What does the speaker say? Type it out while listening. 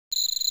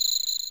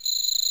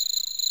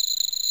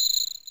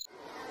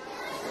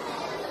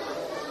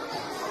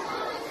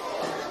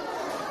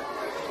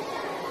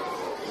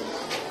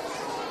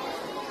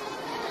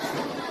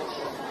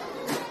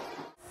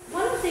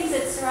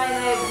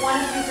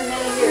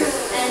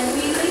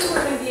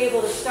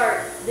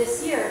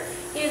this year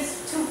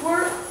is to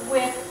work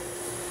with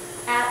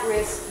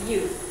at-risk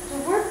youth,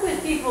 to work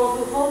with people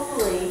who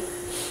hopefully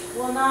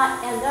will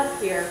not end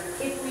up here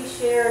if we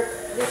share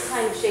this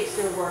kind of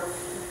Shakespeare work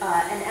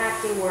and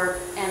acting work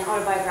and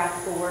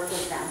autobiographical work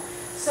with them.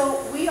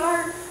 So we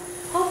are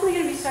hopefully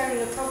going to be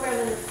starting a program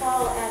in the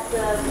fall at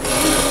the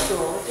Community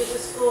School, which is a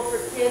school for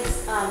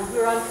kids who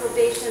are on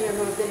probation or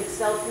who have been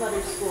expelled from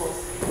other schools.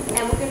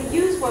 And we're going to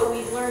use what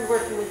we've learned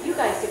working with you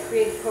guys to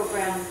create a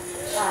program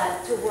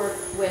to work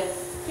with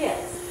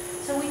kids.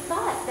 So we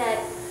thought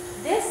that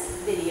this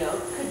video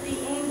could be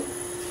aimed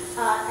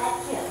at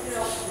kids. You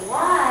know,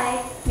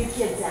 why do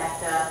kids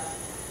act up?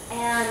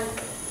 And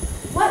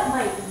what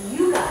might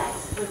you guys,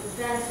 with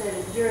the benefit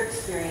of your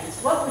experience,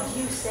 what would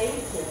you say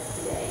to kids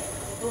today?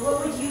 Or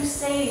what would you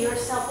say to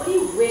yourself? What do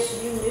you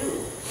wish you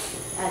knew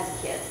as a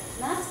kid?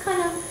 And that's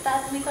kind of,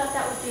 we thought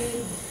that would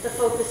be the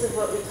focus of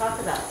what we talk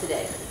about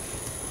today.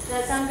 Does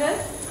that sound good?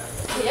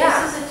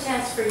 Yeah. This is a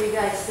chance for you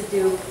guys to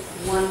do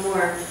one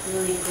more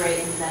really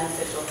great and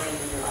beneficial thing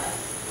in your life.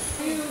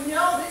 You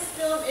know, this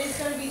film is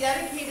going to be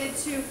dedicated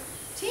to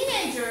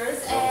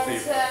teenagers and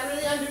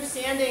really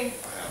understanding,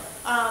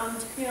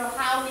 you know,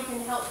 how we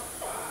can help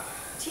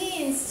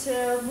teens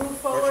to move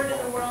forward in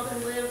the world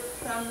and live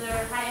from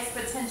their highest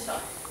potential.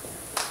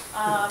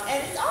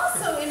 And it's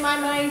also, in my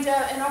mind,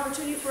 an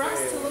opportunity for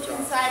us to look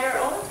inside our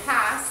own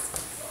past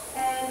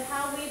and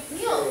how we've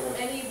healed from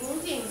any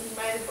woundings we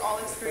might have all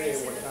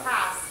experienced in the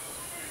past.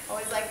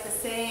 Always like the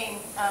saying,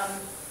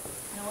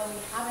 you know, when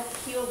we haven't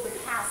healed the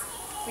past,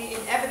 we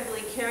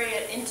inevitably carry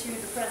it into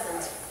the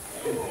present.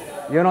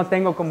 Yo no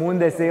tengo como un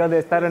deseo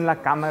de estar en la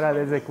cámara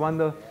desde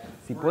cuando.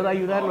 Si puedo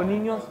ayudar a los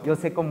niños, yo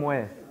sé cómo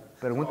es.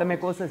 Pregúntame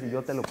cosas y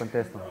yo te lo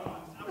contesto.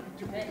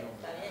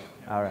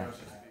 All right.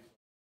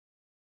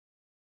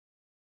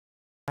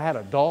 I had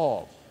a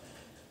dog,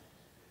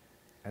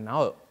 and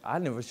I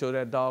never showed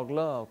that dog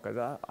love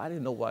because I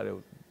didn't know what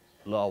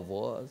love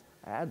was.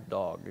 I had a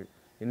dog.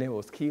 His name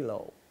was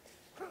Kilo.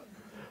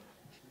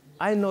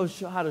 I didn't know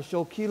how to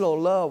show Kilo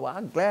love. Well,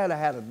 I'm glad I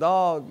had a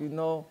dog, you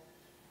know.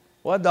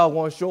 Well, that dog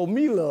want to show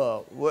me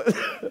love.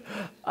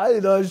 I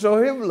didn't know how to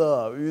show him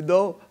love, you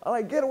know. I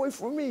like, get away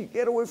from me,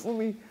 get away from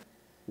me.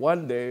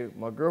 One day,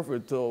 my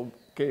girlfriend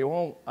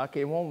I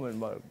came home and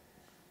my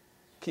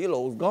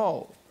Kilo was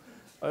gone.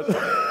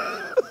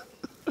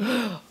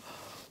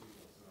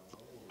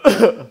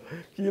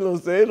 Kilo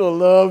said, no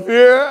love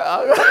here.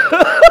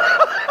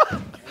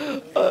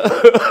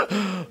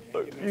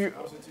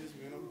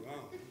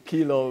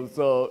 Kilo,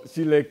 so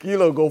she let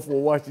Kilo go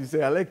for what? She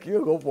said, I let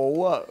Kilo go for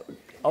what?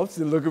 I'm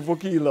still looking for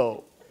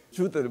Kilo.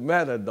 Truth of the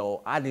matter,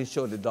 though, I didn't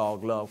show the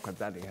dog love because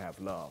I didn't have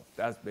love.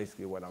 That's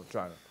basically what I'm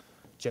trying to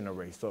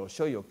generate. So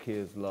show your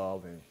kids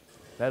love and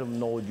let them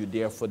know you're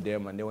there for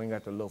them and they ain't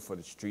got to look for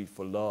the street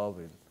for love.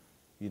 And,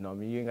 you know what I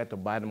mean? You ain't got to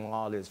buy them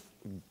all this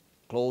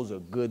clothes or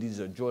goodies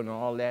or Jordan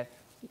and all that.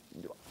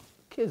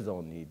 Kids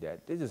don't need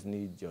that. They just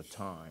need your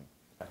time.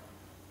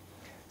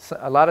 So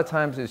a lot of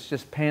times it's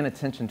just paying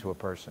attention to a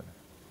person,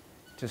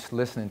 just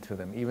listening to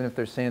them, even if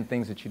they're saying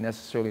things that you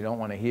necessarily don't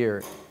want to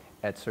hear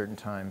at certain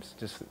times,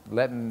 just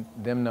letting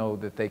them know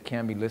that they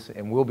can be listened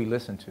and will be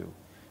listened to.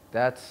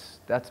 That's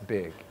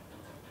big.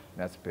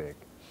 That's big.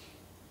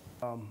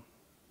 You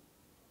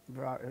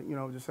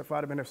know, just if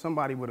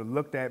somebody would have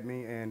looked at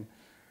me and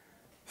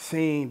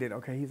seen that,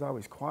 okay, he's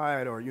always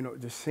quiet, or, you know,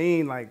 just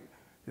seen, like,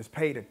 just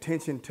paid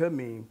attention to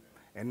me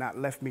and not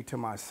left me to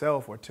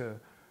myself or to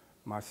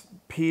my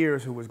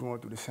peers who was going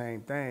through the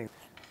same thing.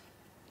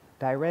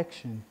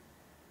 Direction,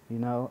 you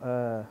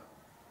know,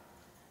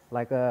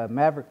 like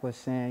Maverick was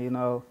saying, you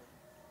know,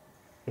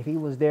 if he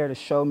was there to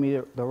show me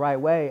the right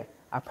way,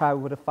 I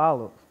probably would have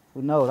followed.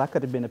 Who knows, I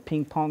could have been a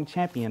ping pong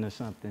champion or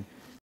something.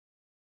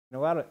 A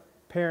lot of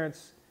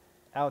parents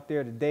out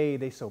there today,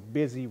 they so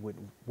busy with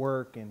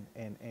work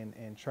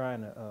and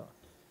trying to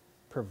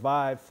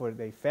provide for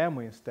their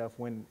family and stuff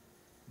when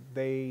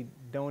they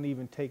don't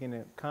even take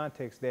into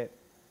context that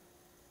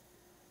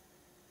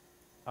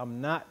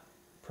I'm not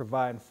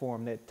providing for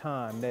them that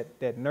time,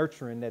 that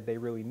nurturing that they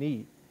really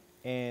need.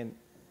 And,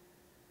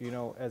 you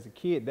know, as a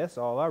kid, that's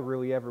all I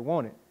really ever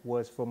wanted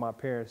was for my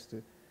parents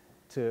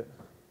to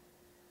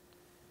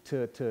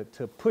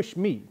push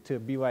me to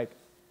be like,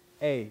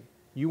 hey,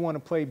 you want to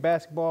play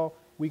basketball?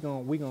 We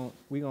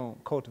gonna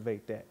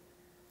cultivate that.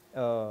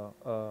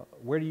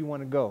 Where do you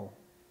want to go?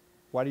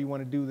 Why do you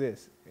want to do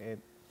this? And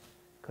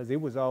because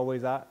it was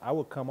always I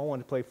would come. I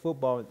wanted to play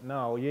football.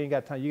 No, you ain't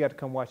got time. You got to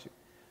come watch it.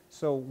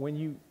 So when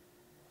you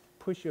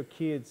push your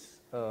kids'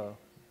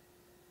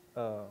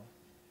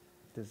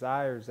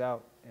 desires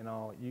out and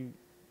all,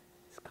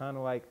 it's kind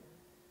of like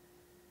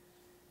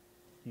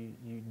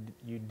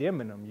you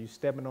dimming them. You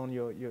stepping on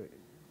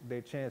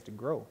their chance to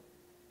grow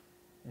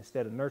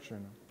instead of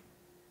nurturing them.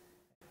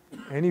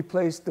 Any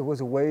place that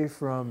was away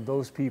from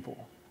those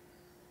people,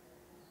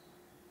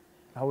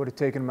 I would have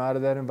taken him out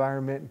of that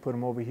environment and put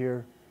him over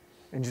here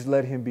and just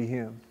let him be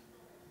him.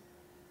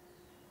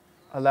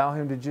 Allow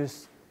him to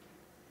just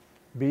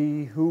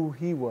be who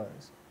he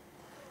was.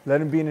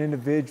 Let him be an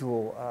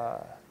individual,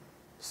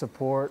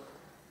 support,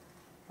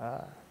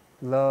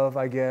 love,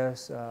 I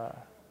guess.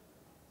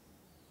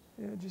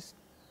 Just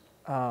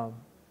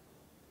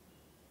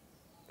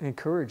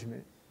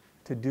encouragement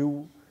to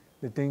do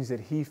the things that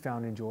he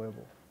found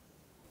enjoyable.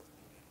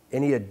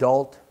 Any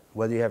adult,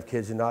 whether you have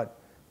kids or not,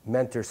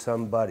 mentor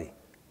somebody.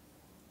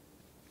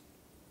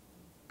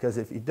 Because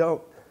if you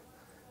don't,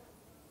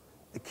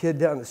 the kid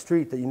down the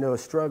street that you know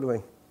is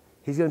struggling,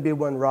 he's going to be the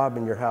one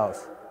robbing your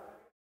house.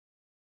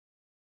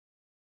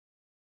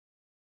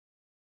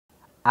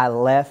 I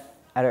left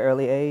at an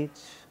early age.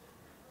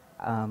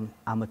 I'm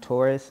a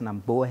Taurus and I'm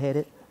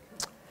bullheaded.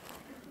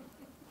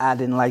 I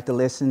didn't like to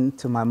listen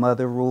to my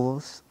mother's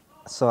rules,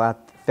 so I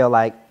felt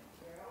like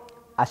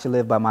I should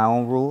live by my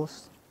own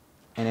rules.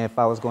 And if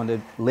I was going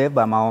to live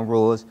by my own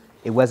rules,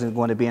 it wasn't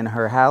going to be in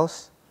her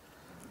house.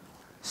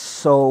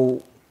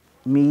 So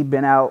me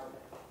being out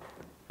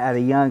at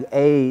a young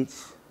age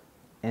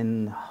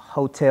in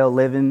hotel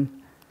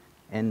living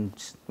and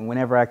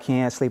whenever I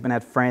can, sleeping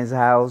at a friend's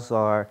house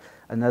or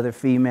another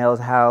female's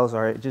house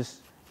or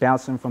just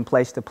bouncing from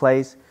place to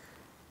place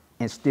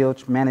and still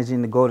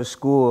managing to go to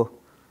school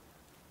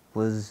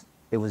was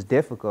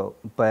difficult.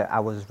 But I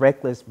was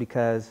reckless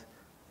because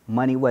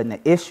money wasn't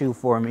an issue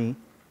for me,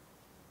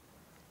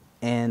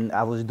 and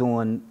I was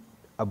doing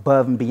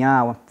above and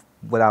beyond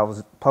what I was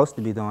supposed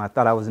to be doing. I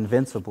thought I was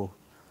invincible.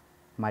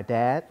 My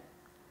dad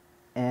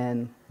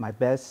and my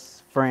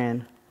best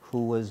friend,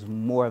 who was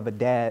more of a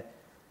dad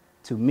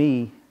to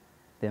me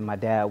than my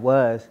dad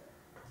was,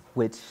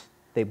 which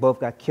they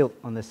both got killed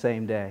on the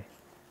same day.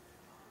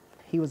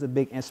 He was a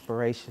big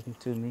inspiration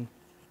to me,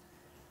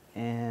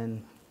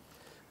 and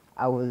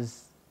I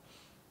was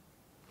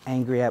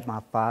angry at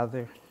my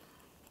father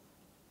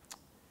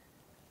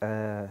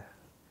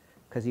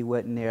because he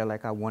wasn't there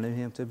like I wanted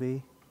him to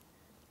be.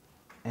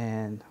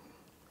 And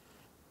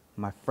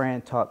my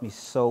friend taught me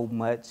so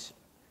much.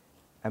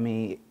 I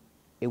mean,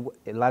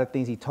 a lot of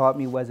things he taught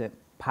me wasn't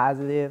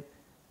positive,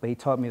 but he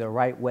taught me the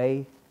right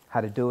way,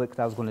 how to do it, because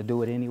I was going to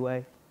do it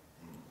anyway.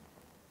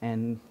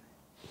 And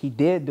he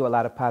did do a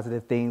lot of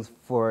positive things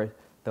for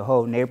the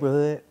whole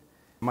neighborhood.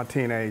 My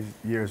teenage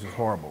years was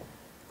horrible.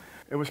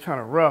 It was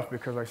kind of rough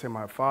because, like I said,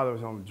 my father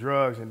was on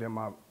drugs, and then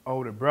my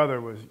older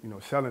brother was,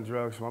 selling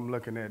drugs. So I'm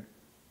looking at,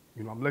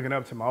 I'm looking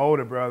up to my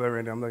older brother,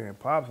 and I'm looking at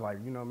Pops like,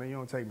 man, you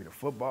don't take me to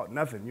football,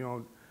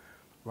 nothing,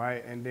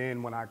 right? And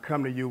then when I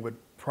come to you with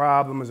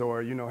problems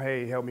or,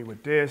 hey, help me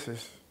with this,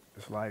 it's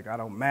like I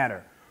don't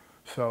matter.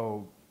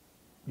 So,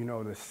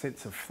 the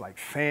sense of like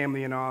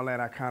family and all that,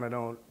 I kind of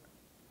don't.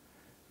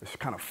 It's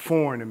kind of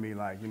foreign to me,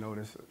 like,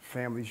 this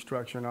family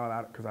structure and all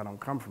that, because I don't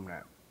come from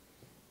that.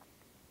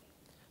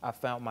 I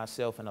found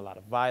myself in a lot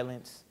of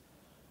violence.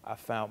 I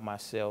found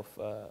myself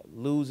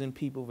losing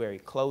people very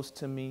close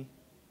to me.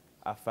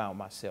 I found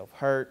myself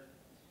hurt,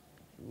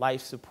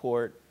 life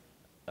support,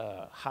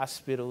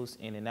 hospitals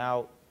in and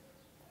out,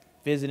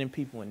 visiting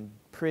people in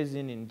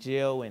prison and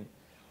jail, and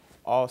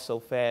all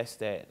so fast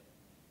that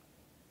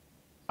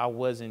I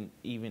wasn't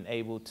even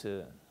able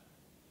to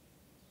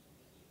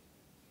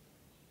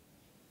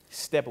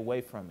step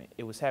away from it.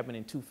 It was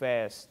happening too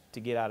fast to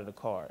get out of the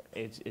car.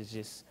 It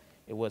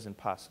wasn't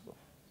possible.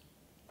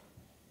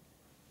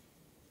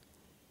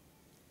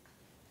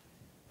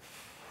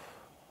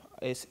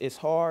 It's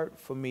hard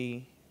for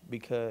me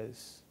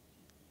because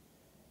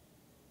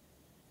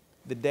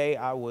the day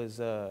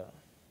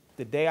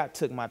I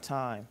took my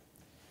time,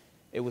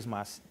 it was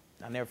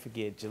I'll never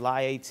forget,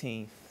 July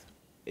 18th.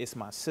 It's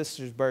my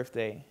sister's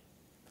birthday,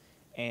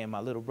 and my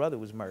little brother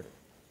was murdered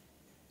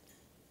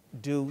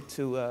due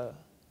to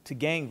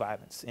gang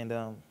violence.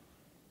 And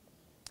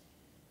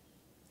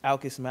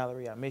Alcus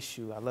Mallory, I miss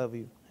you, I love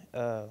you.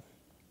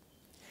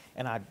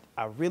 And I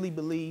really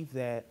believe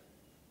that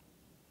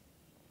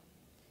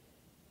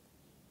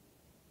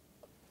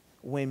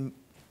when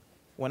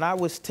I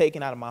was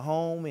taken out of my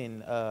home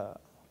and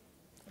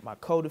my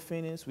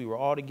co-defendants, we were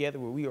all together,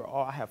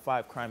 I have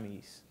 5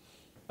 crimes.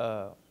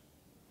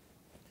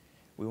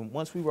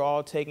 Once we were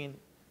all taken,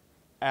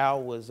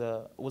 Al was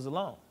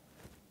alone.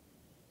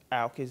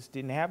 Alcus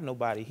didn't have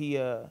nobody. He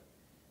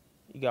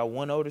got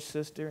 1 older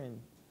sister and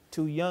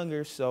 2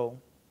 younger, so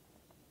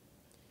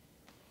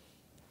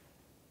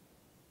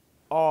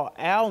all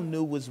Al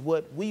knew was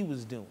what we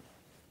was doing.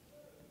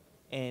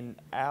 And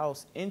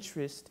Al's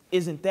interest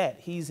isn't that.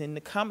 He's in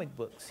the comic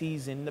books.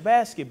 He's in the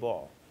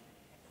basketball.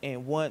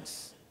 And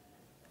once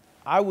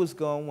I was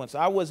gone, once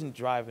I wasn't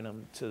driving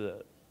him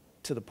to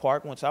the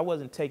park, once I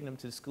wasn't taking him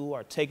to the school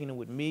or taking him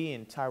with me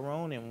and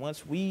Tyrone, and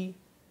once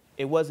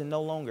it wasn't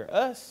no longer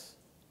us,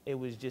 it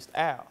was just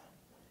Al.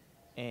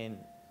 And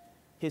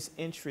his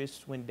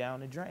interest went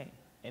down the drain.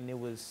 And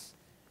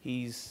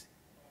he's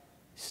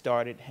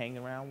started hanging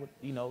around with,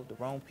 the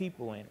wrong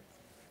people, and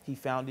he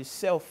found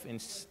himself in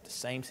the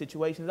same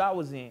situations I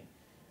was in.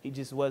 He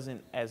just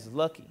wasn't as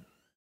lucky.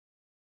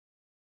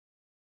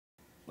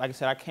 Like I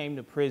said, I came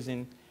to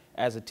prison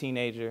as a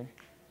teenager,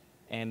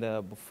 and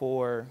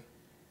before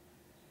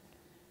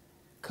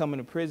coming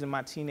to prison,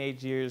 my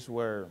teenage years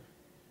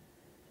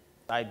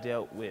I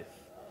dealt with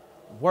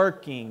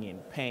working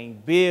and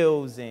paying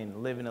bills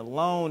and living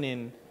alone,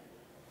 and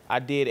I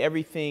did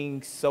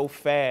everything so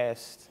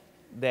fast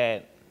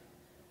that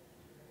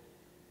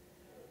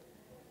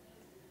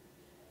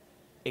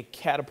it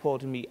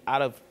catapulted me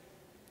out of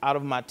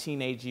my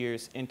teenage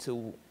years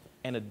into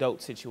an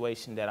adult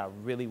situation that I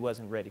really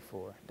wasn't ready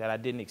for, that I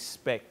didn't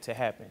expect to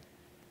happen.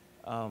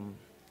 I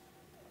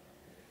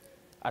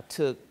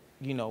took,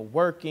 you know,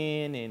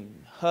 working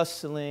and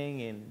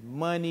hustling and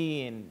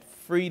money and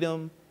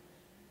freedom,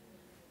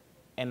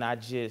 and I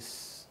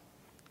just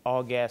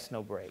all gas,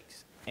 no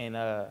brakes. And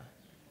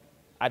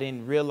I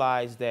didn't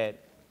realize that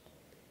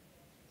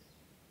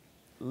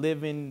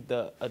living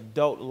the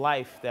adult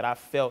life that I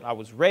felt I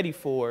was ready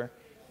for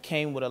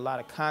came with a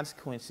lot of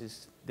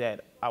consequences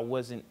that I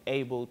wasn't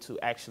able to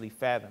actually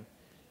fathom.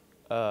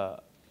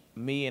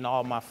 Me and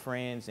all my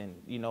friends and,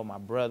 you know, my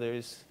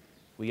brothers,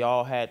 we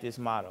all had this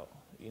motto,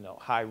 you know,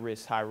 high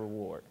risk, high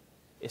reward.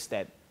 It's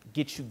that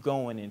get you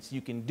going and so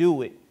you can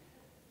do it,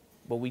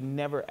 but we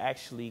never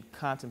actually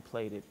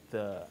contemplated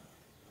the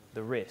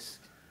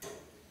risk.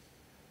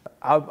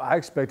 I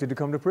expected to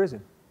come to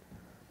prison.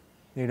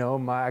 You know,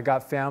 I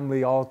got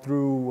family all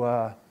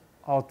through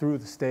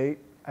the state.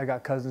 I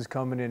got cousins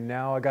coming in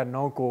now. I got an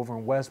uncle over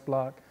in West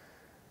Block.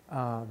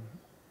 A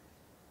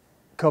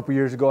couple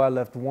years ago, I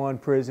left one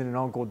prison, and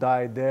uncle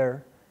died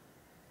there.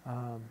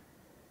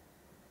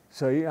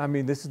 So, yeah, I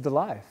mean, this is the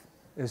life,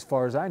 as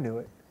far as I knew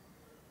it.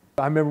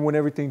 I remember when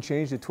everything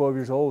changed at 12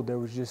 years old, there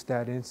was just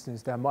that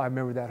instance. I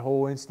remember that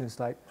whole instance,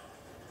 like,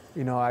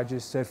 you know, I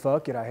just said,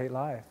 fuck it, I hate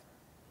life.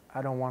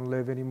 I don't want to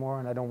live anymore,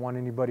 and I don't want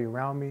anybody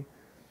around me,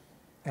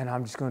 and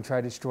I'm just going to try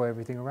to destroy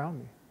everything around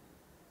me.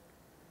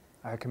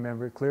 I can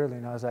remember it clearly,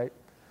 and I was like,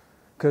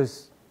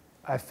 because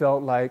I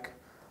felt like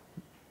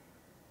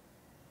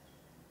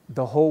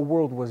the whole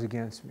world was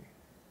against me.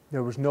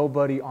 There was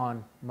nobody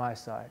on my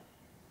side.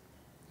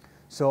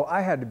 So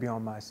I had to be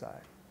on my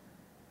side.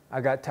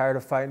 I got tired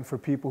of fighting for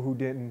people who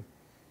didn't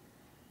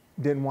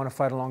want to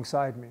fight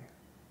alongside me.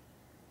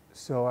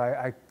 So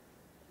I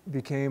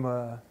became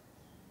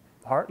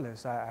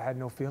heartless. I had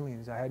no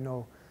feelings. I had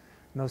no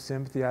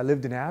sympathy. I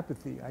lived in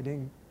apathy. I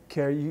didn't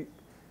care.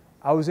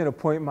 I was in a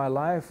point in my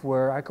life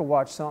where I could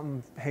watch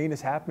something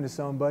heinous happen to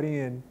somebody,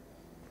 and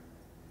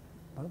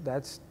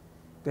well,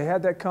 they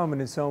had that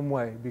coming in some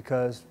way,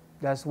 because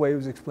that's the way it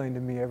was explained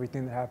to me,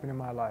 everything that happened in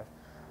my life.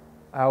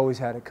 I always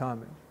had it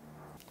coming.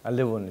 I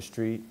live on the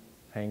street,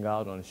 hang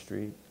out on the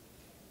street,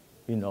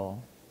 you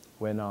know,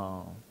 when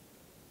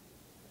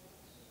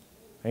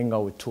hang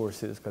out with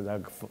tourists, because I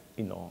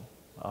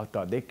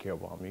thought they care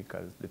about me,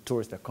 because the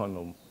tourists that come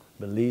to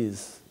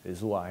Belize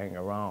is who I hang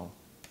around,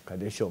 because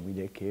they showed me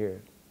they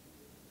cared.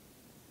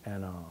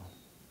 And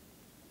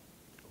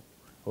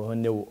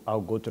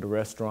I'll go to the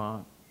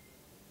restaurant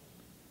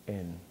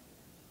and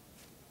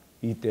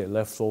eat their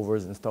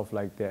leftovers and stuff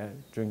like that,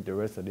 drink the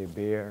rest of their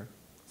beer,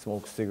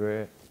 smoke a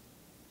cigarette.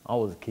 I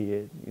was a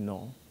kid, you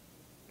know.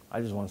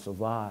 I just want to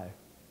survive.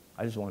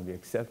 I just want to be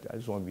accepted. I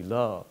just want to be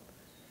loved.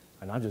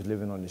 And I'm just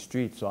living on the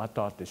street, so I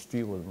thought the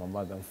street was my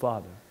mother and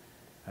father.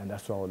 And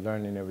that's why I was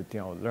learning everything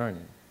I was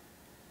learning.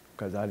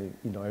 Because I didn't,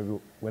 you know,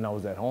 when I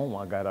was at home,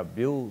 I got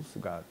abused,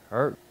 got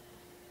hurt.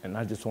 And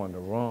I just wanted to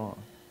run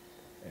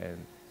and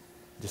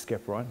just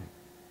kept running.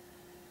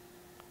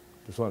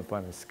 Just wanted to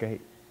find an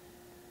escape.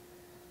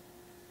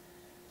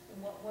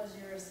 What was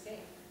your escape?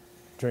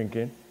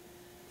 Drinking,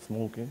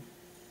 smoking,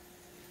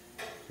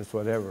 just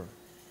whatever,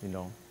 you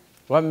know.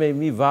 What made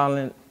me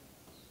violent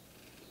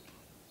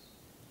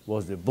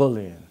was the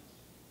bullying,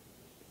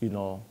 you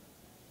know,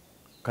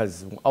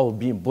 because I was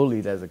being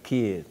bullied as a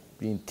kid,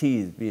 being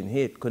teased, being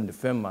hit, couldn't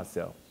defend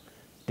myself.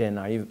 Then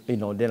I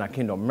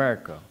came to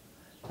America,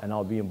 and I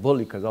was being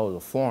bullied because I was a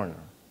foreigner,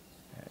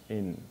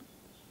 and,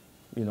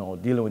 you know,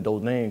 dealing with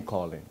those name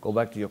calling, go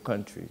back to your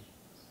country.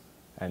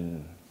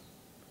 And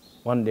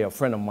one day a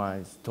friend of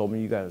mine told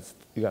me, you gotta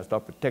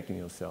start protecting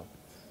yourself.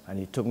 And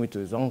he took me to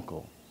his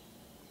uncle,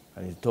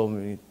 and he told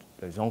me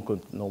that his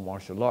uncle know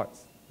martial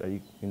arts, that he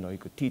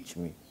could teach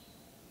me.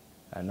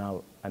 And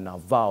I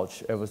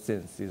vouched ever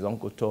since. His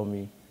uncle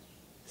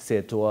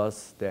said to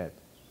us that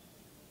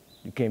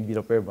you can't beat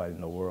up everybody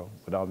in the world,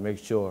 but I'll make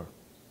sure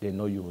they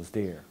know you was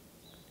there.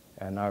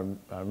 And I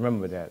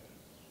remember that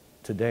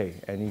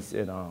today. And he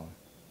said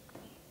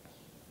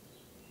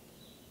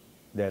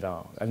you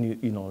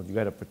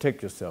got to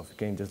protect yourself. You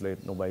can't just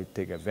let nobody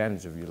take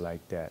advantage of you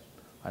like that.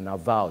 And I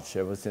vouched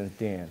ever since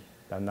then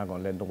that I'm not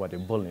going to let nobody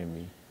bully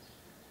me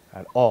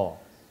at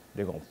all.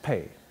 They're going to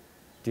pay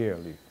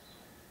dearly.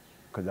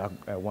 Because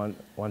at one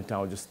time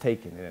I was just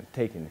taking it,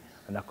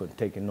 and I couldn't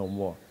take it no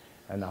more.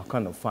 And I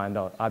kind of find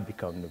out I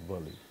become the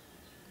bully.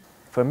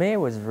 For me, it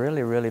was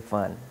really, really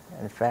fun.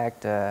 In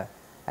fact, I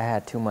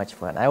had too much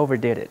fun. I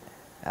overdid it.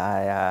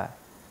 As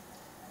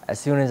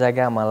soon as I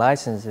got my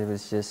license, it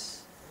was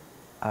just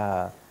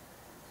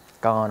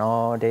gone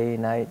all day,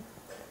 night.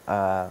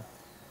 I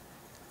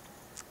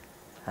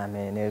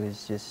mean, it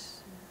was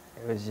just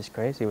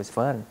crazy. It was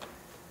fun,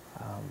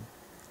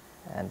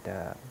 and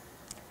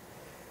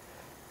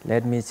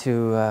led me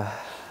to a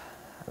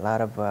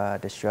lot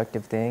of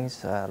destructive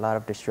things, a lot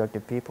of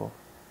destructive people.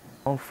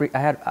 I'm free.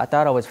 I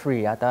thought I was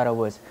free. I thought I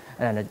was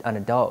an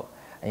adult.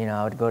 You know,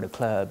 I would go to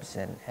clubs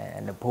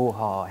and the pool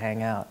hall,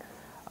 hang out,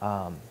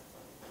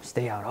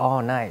 stay out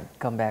all night,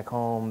 come back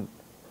home.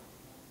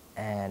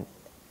 And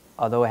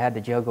although I had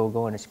to juggle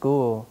going to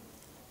school,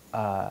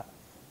 I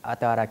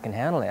thought I could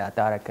handle it. I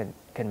thought I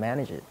could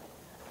manage it.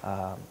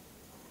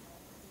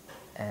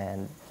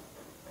 And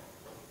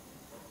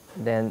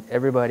then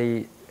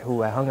everybody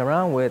who I hung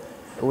around with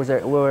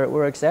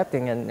were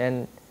accepting,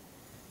 and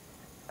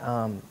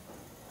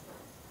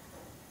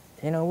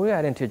you know, we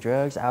got into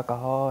drugs,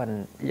 alcohol,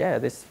 and yeah,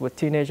 this is what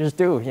teenagers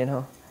do, you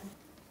know.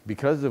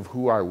 Because of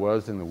who I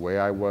was and the way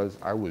I was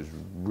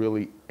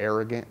really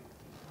arrogant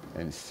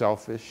and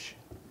selfish,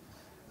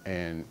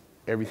 and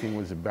everything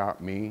was about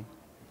me.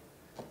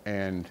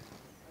 And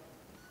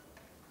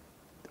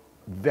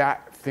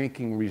that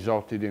thinking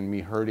resulted in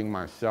me hurting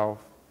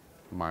myself,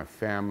 my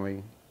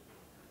family,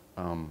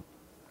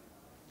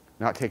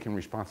 not taking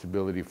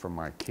responsibility for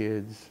my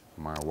kids,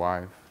 my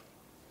wife.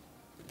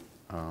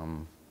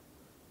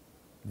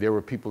 There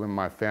were people in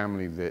my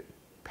family that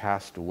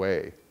passed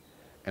away,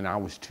 and I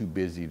was too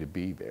busy to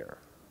be there.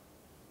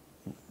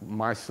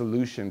 My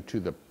solution to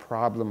the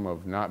problem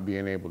of not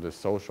being able to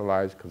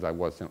socialize, because I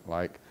wasn't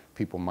like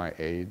people my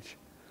age,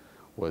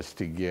 was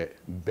to get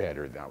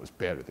better. That was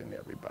better than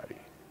everybody.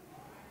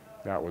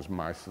 That was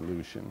my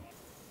solution.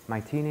 My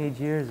teenage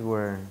years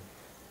were,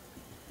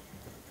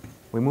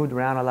 we moved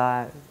around a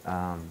lot.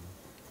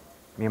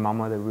 Me and my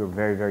mother, we were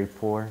very, very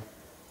poor.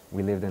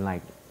 We lived in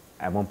like,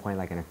 at one point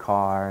like in a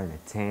car, in a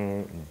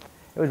tent, and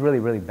it was really,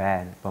 really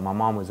bad. But my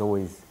mom was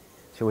always,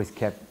 she always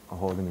kept a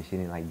hold of me. She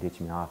didn't like ditch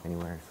me off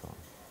anywhere. So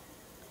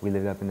we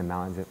lived up in the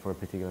mountains for a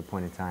particular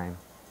point in time.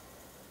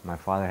 My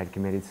father had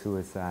committed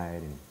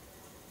suicide, and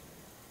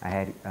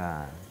I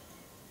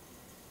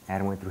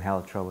had went through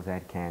health troubles. I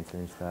had cancer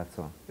and stuff.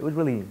 So it was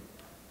really,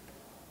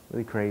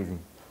 really crazy.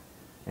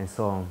 And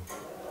so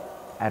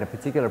at a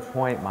particular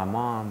point, my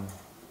mom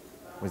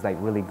was like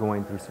really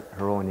going through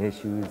her own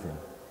issues, and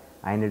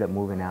I ended up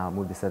moving out,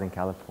 moved to Southern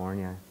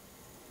California,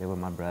 lived with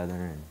my brother,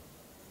 and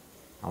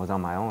I was on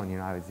my own, you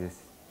know, I was just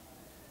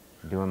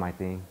doing my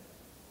thing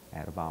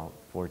at about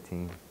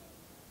 14.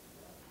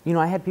 You know,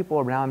 I had people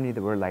around me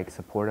that were like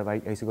supportive. I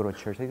used to go to a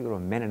church, I used to go to a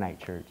Mennonite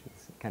church.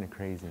 It's kind of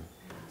crazy.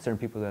 Certain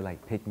people that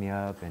like picked me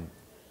up, and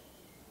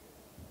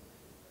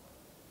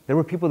there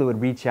were people that would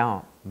reach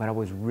out, but I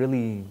was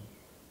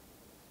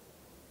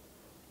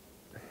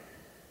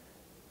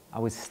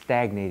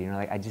stagnating, you know,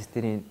 like I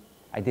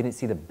didn't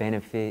see the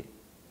benefit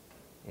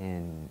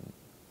in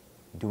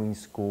doing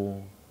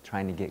school,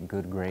 trying to get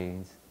good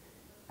grades.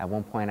 At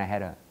one point I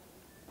had a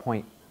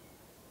 .14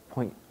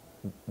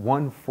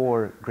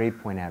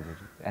 grade point average.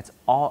 That's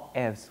all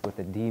F's with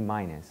a D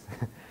minus.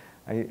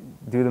 I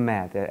do the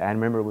math. I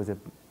remember it was a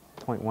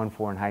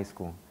 .14 in high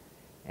school,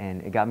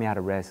 and it got me out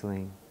of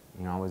wrestling.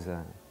 You know, I was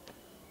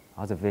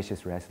a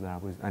vicious wrestler. I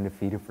was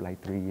undefeated for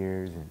like 3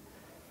 years, and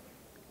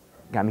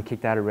got me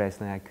kicked out of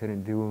wrestling. I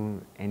couldn't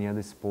do any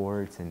other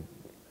sports, and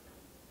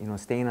you know,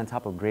 staying on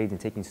top of grades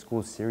and taking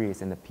school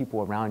serious, and the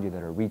people around you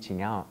that are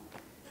reaching out,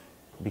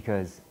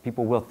 because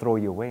people will throw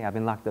you away. I've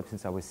been locked up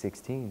since I was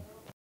 16.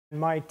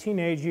 My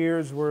teenage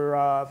years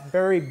were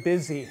very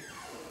busy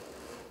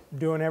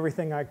doing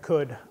everything I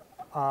could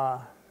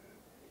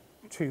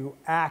to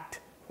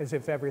act as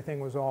if everything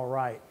was all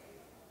right.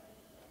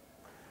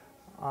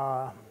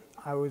 I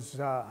was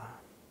I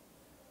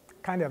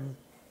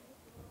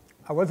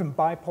wasn't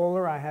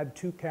bipolar. I had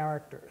two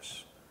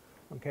characters.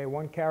 Okay,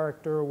 one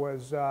character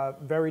was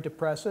very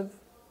depressive,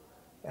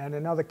 and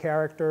another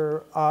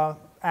character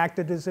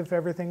acted as if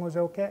everything was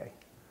okay.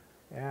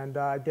 And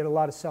I did a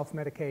lot of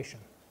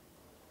self-medication,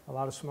 a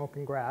lot of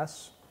smoking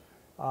grass.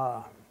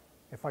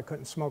 If I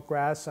couldn't smoke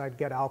grass, I'd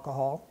get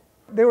alcohol.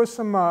 There was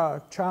some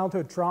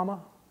childhood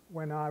trauma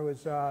when I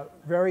was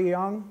very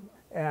young,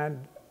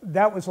 and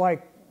that was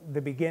like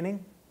the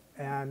beginning.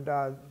 And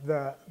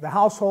the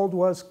household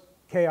was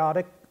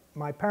chaotic.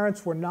 My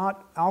parents were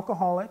not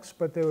alcoholics,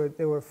 but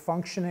they were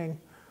functioning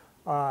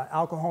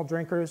alcohol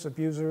drinkers,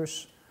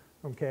 abusers,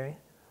 okay?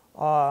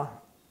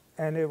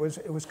 And it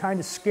was kind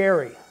of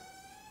scary,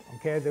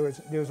 okay? There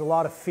was a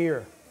lot of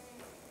fear.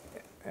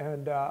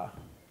 And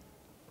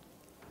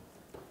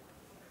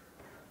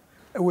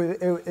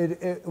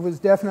it was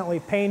definitely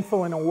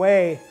painful in a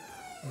way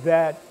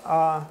that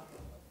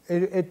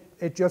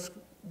it just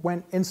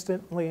went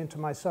instantly into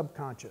my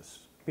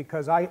subconscious,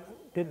 because I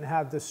didn't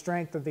have the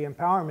strength of the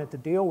empowerment to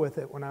deal with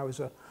it when I was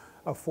a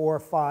 4,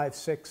 5,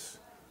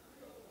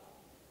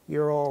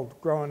 6-year-old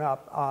growing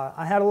up.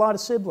 I had a lot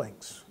of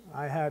siblings.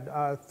 I had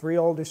 3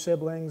 older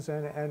siblings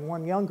and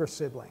 1 younger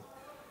sibling.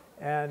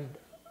 And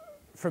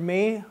for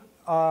me,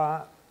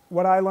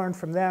 what I learned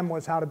from them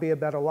was how to be a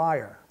better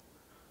liar.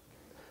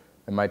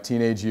 And my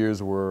teenage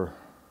years were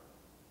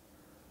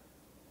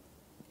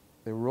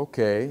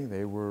okay.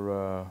 They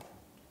were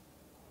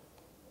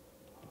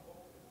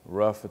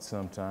rough at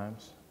some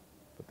times,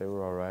 but they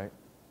were all right.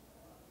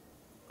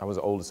 I was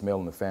the oldest male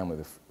in the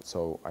family,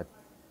 so I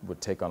would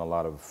take on a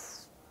lot of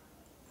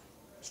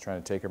just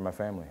trying to take care of my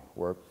family,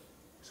 work,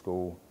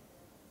 school,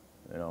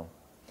 you know.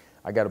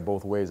 I got it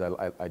both ways.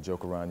 I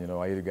joke around, you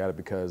know. I either got it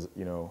because,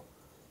 you know,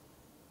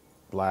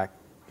 black,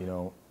 you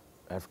know,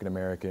 African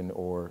American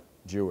or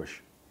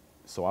Jewish.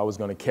 So I was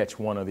going to catch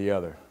one or the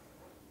other.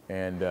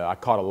 And I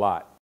caught a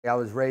lot. I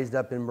was raised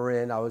up in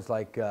Marin. I was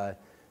like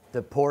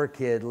the poor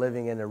kid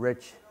living in a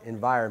rich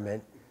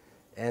environment.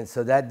 And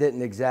so that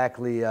didn't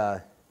exactly,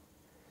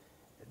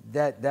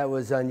 that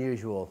was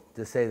unusual,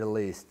 to say the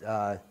least.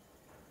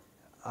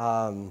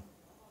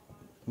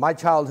 My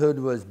childhood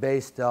was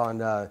based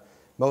on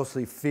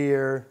mostly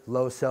fear,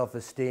 low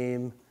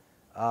self-esteem,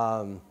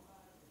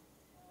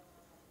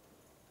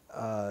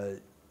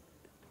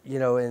 you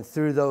know, and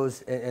through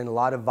those, and a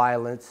lot of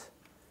violence.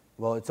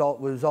 Well, it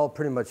was all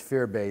pretty much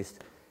fear-based.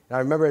 And I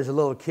remember as a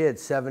little kid,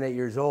 7, 8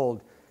 years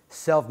old,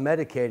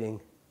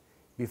 self-medicating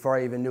before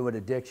I even knew what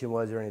addiction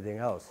was or anything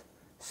else.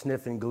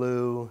 Sniffing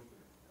glue,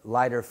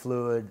 lighter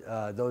fluid,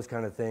 those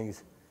kind of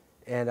things.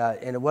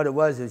 And what it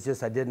was is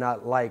just I did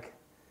not like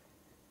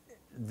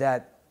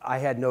that I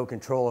had no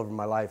control over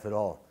my life at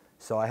all.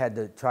 So I had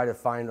to try to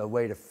find a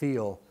way to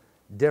feel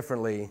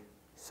differently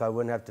so I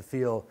wouldn't have to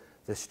feel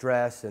the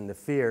stress and the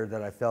fear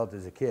that I felt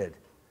as a kid.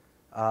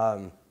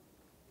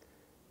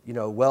 You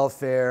know,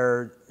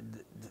 welfare,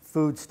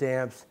 food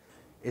stamps.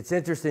 It's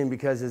interesting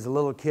because as a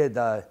little kid,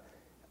 I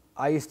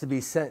used to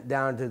be sent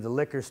down to the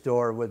liquor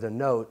store with a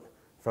note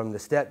from the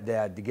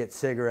stepdad to get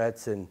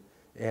cigarettes and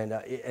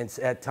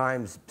at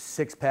times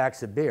 6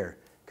 packs of beer,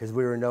 because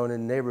we were known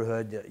in the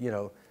neighborhood, you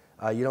know,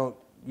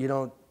 you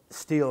don't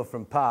steal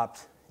from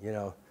Pops, you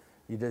know,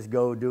 you just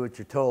go do what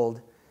you're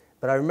told.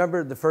 But I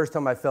remember the first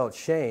time I felt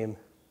shame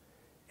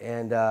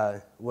and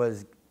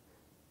was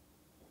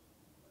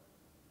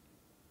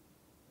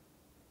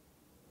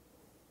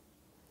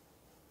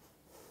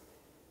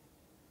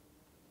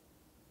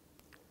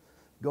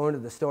going to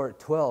the store at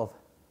 12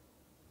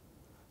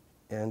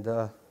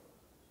 and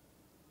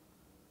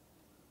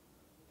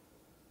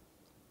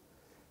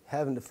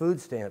having the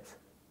food stamps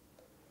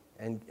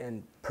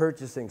and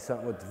purchasing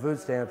something with the food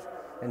stamps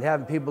and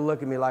having people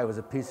look at me like I was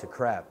a piece of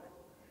crap.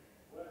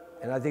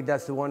 And I think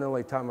that's the one and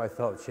only time I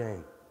felt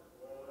shame.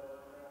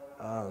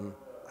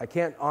 I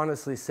can't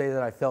honestly say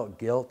that I felt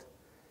guilt,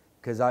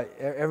 because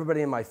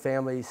everybody in my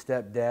family,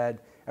 stepdad,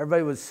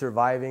 everybody was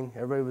surviving.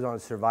 Everybody was on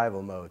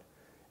survival mode.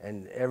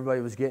 And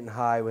everybody was getting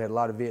high. We had a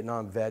lot of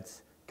Vietnam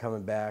vets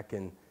coming back,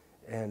 and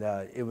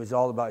it was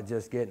all about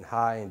just getting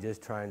high and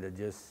just trying to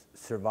just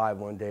survive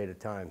one day at a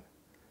time.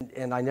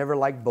 And I never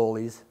liked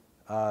bullies,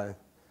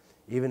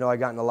 even though I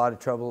got in a lot of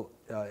trouble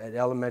at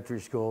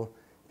elementary school,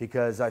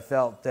 because I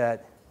felt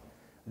that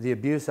the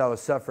abuse I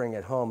was suffering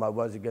at home, I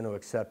wasn't going to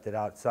accept it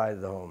outside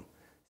of the home.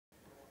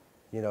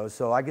 You know,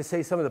 so I could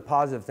say some of the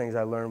positive things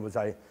I learned was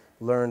I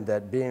learned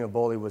that being a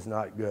bully was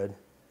not good.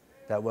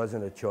 That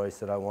wasn't a choice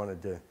that I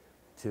wanted to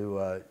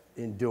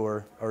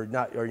endure or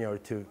not, or you know,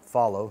 to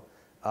follow.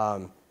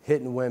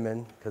 Hitting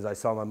women, because I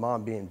saw my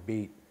mom being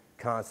beat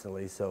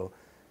constantly, so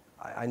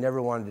I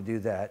never wanted to do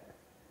that.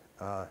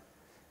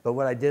 But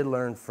what I did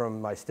learn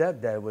from my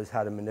stepdad was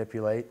how to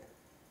manipulate,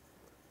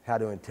 how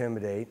to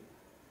intimidate,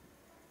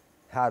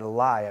 how to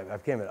lie. I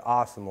became an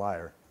awesome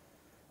liar.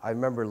 I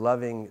remember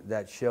loving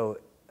that show,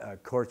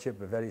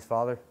 Courtship of Eddie's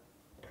Father.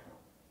 I'm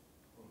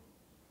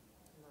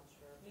not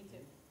sure. Me too.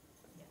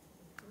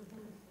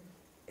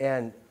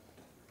 And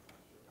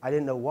I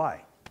didn't know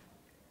why.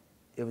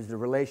 It was the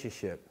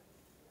relationship.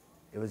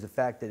 It was the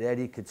fact that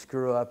Eddie could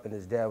screw up and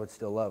his dad would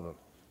still love him,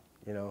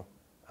 you know.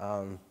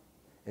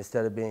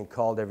 Instead of being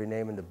called every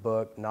name in the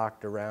book,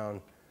 knocked around,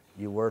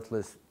 you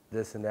worthless,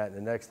 this and that and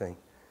the next thing.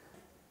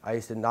 I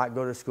used to not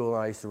go to school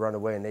and I used to run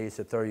away, and they used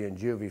to throw you in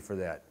juvie for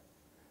that.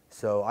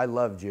 So I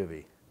loved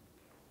juvie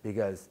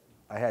because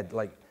I had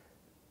like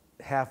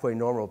halfway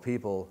normal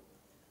people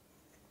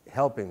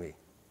helping me.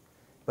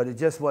 But it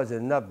just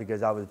wasn't enough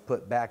because I was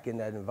put back in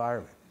that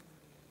environment.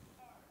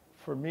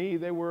 For me,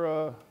 they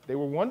were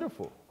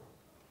wonderful.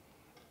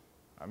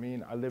 I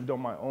mean, I lived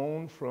on my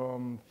own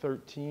from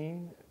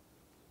 13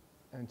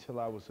 until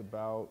I was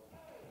about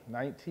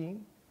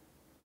 19.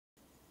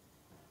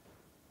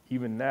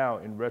 Even now,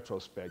 in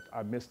retrospect,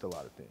 I missed a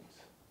lot of things.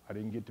 I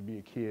didn't get to be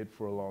a kid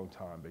for a long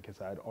time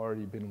because I had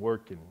already been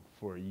working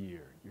for a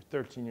year. You're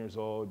 13 years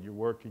old, you're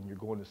working, you're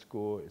going to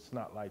school. It's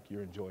not like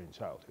you're enjoying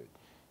childhood.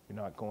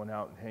 You're not going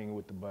out and hanging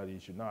with the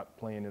buddies. You're not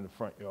playing in the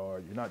front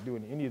yard. You're not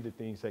doing any of the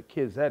things that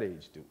kids that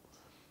age do.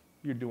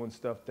 You're doing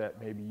stuff that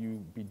maybe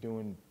you'd be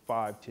doing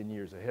 5, 10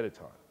 years ahead of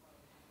time.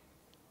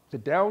 The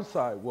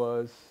downside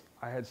was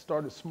I had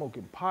started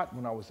smoking pot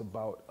when I was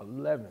about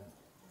 11.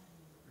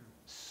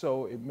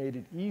 So it made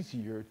it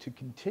easier to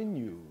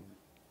continue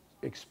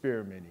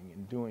experimenting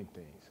and doing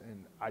things.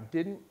 And I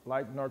didn't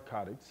like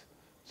narcotics,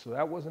 so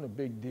that wasn't a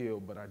big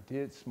deal, but I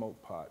did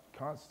smoke pot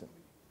constantly.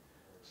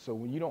 So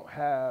when you don't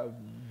have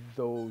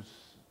those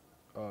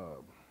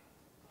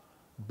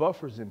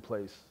buffers in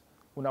place,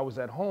 when I was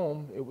at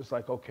home, it was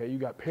like, okay, you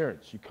got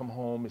parents. You come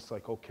home, it's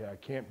like, okay, I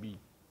can't be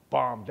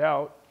bombed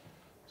out.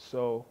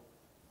 So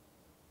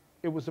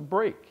it was a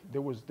break.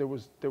 There was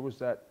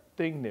that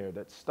thing there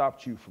that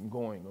stopped you from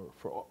going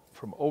or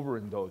from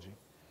overindulging.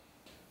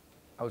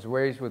 I was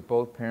raised with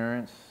both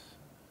parents.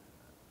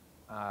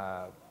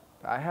 I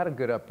had a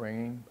good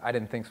upbringing. I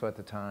didn't think so at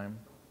the time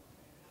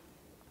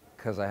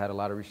because I had a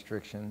lot of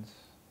restrictions.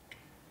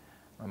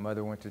 My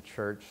mother went to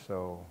church,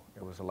 so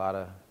it was a lot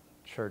of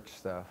church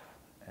stuff.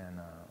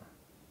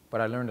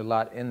 But I learned a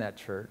lot in that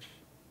church.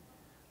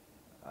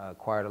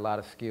 Acquired a lot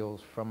of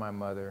skills from my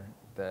mother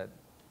that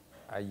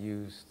I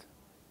used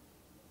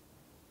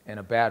in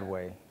a bad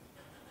way.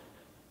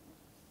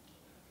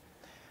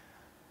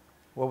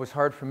 What was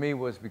hard for me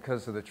was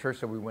because of the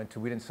church that we went to,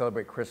 we didn't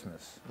celebrate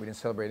Christmas. We didn't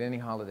celebrate any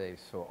holidays.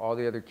 So all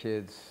the other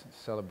kids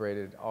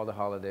celebrated all the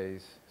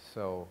holidays.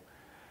 So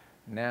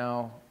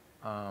now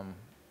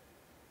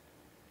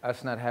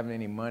us not having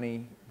any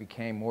money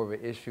became more of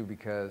an issue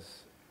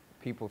because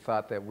people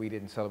thought that we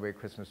didn't celebrate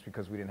Christmas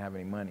because we didn't have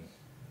any money.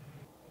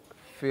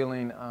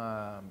 Feeling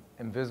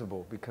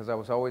invisible because I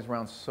was always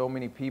around so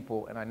many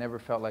people and I never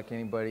felt like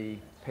anybody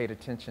paid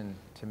attention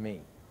to me.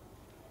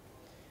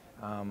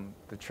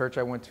 The church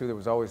I went to, there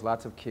was always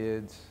lots of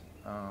kids.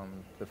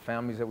 The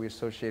families that we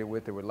associated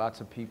with, there were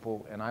lots of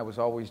people, and I was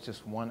always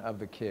just one of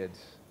the kids.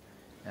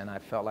 And I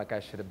felt like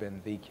I should have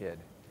been the kid.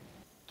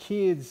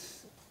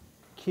 Kids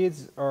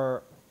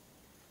are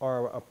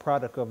a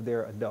product of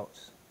their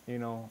adults, you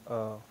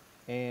know.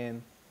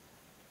 And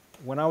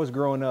when I was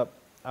growing up,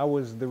 I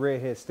was the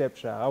redhead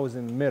stepchild. I was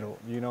in the middle,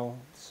 you know.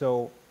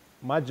 So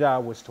my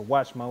job was to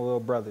watch my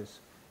little brothers,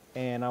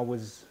 and I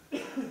was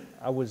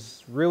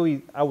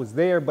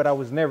there, but I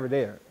was never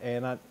there.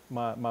 And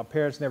my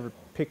parents never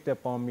picked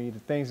up on me. The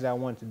things that I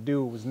wanted to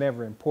do was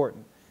never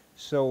important.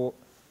 So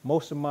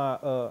most of my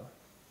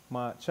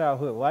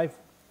childhood life,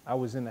 I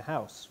was in the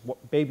house,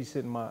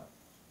 babysitting my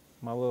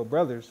little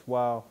brothers,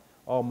 while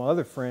all my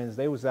other friends,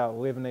 they was out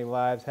living their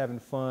lives, having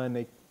fun,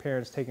 their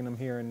parents taking them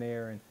here and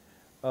there.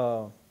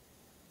 And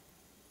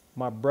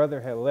my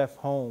brother had left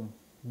home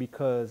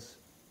because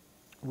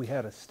we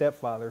had a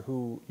stepfather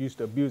who used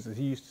to abuse us.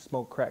 He used to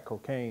smoke crack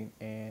cocaine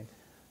and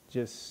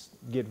just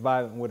get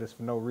violent with us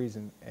for no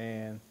reason.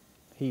 And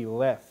he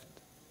left.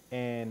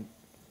 And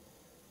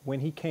when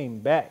he came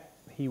back,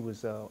 he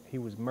was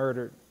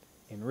murdered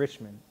in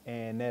Richmond.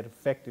 And that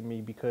affected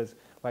me because,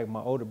 like,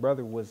 my older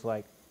brother was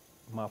like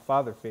my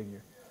father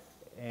figure.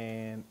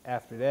 And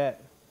after that,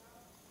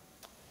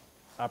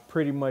 I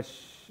pretty much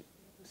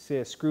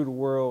said screw the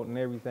world and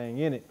everything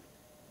in it.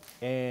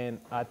 And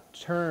I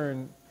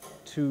turned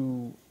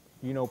to,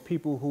 you know,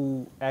 people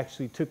who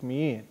actually took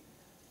me in.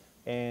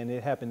 And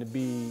it happened to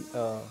be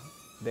the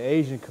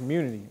Asian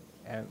community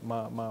and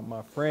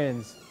my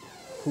friends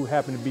who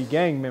happened to be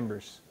gang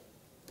members.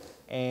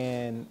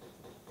 And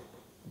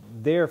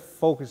their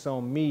focus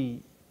on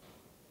me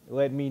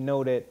let me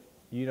know that,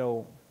 you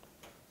know,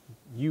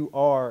 you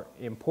are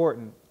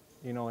important,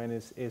 you know, and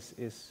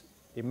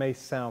it may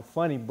sound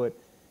funny, but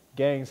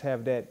gangs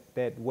have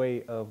that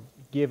way of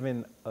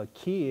giving a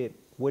kid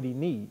what he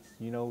needs.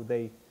 You know,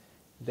 they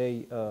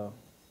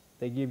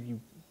give you,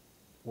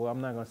 well,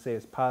 I'm not gonna say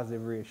it's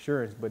positive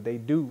reassurance, but they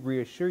do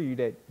reassure you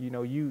that, you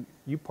know, you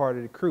part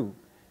of the crew,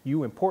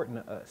 you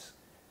important to us,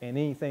 and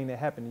anything that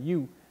happened to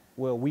you,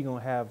 well, we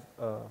gonna have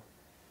a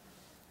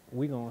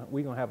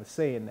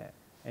say in that,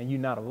 and you're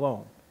not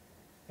alone.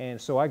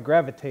 And so I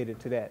gravitated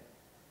to that.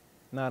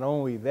 Not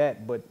only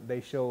that, but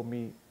they showed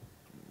me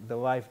the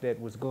life that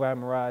was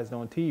glamorized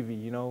on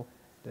TV, you know,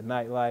 the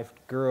nightlife,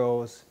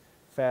 girls,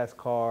 fast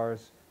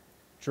cars,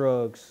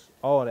 drugs,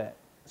 all that.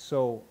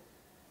 So,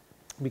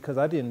 because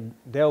I didn't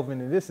delve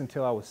into this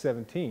until I was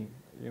 17,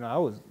 you know, I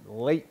was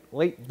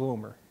late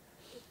bloomer.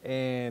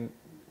 And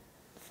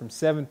from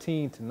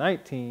 17 to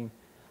 19,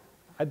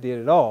 I did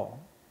it all.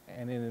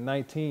 And then in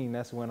 19,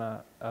 that's when I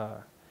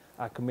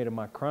committed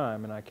my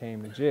crime and I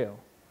came to jail.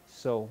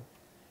 So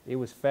it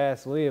was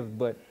fast-lived,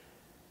 but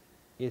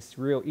it's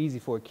real easy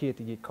for a kid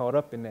to get caught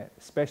up in that,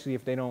 especially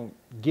if they don't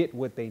get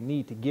what they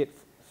need to get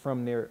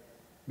from their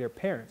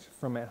parents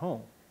from at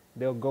home.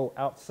 They'll go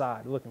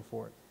outside looking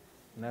for it,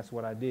 and that's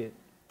what I did.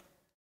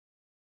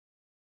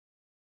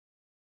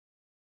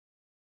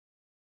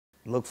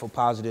 Look for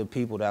positive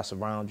people that's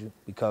around you,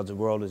 because the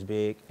world is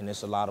big and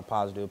there's a lot of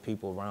positive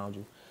people around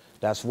you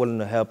that's willing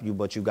to help you,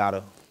 but you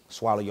gotta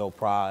swallow your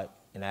pride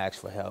and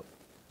ask for help.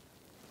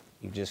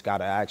 You just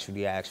gotta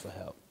actually ask for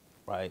help,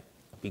 right?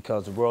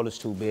 Because the world is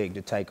too big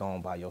to take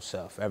on by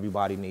yourself.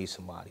 Everybody needs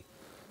somebody.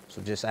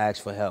 So just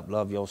ask for help,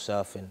 love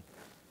yourself, and,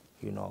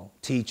 you know,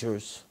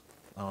 teachers,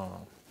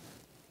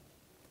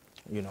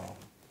 you know,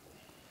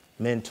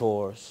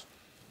 mentors,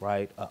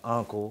 right? An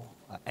uncle,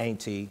 an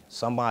auntie,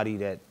 somebody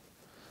that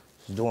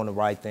is doing the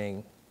right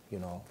thing, you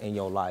know, in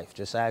your life.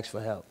 Just ask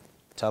for help.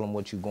 Tell them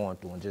what you're going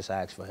through and just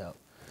ask for help.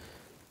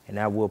 And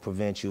that will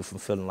prevent you from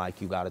feeling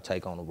like you got to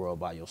take on the world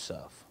by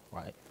yourself,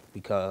 right?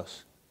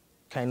 Because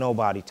can't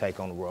nobody take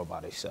on the world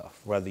by themselves,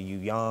 whether you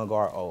young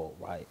or old,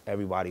 right?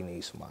 Everybody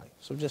needs somebody.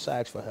 So just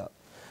ask for help.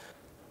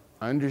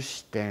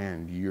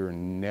 Understand you're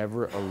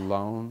never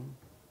alone.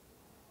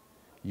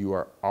 You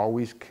are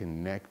always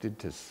connected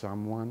to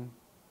someone.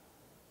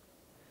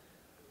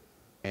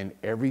 And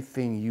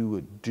everything you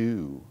would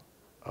do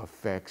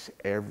affects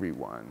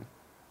everyone.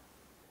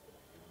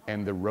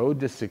 And the road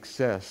to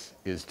success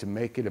is to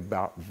make it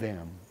about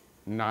them,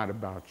 not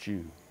about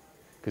you.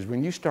 Because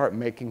when you start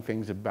making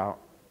things about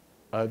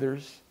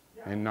others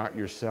and not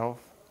yourself,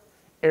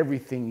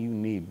 everything you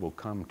need will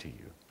come to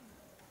you.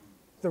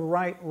 The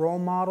right role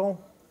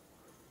model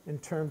in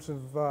terms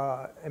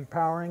of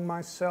empowering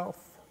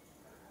myself.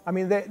 I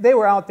mean, they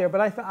were out there,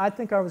 but I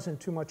think I was in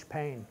too much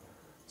pain.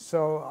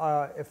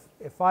 So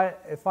if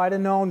I'd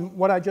have known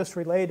what I just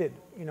related,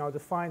 you know, to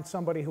find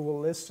somebody who will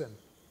listen,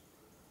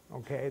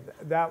 okay,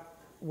 that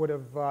would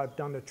have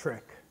done the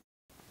trick.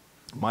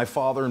 My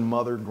father and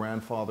mother,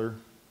 grandfather,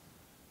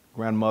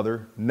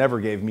 grandmother never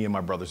gave me and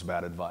my brothers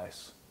bad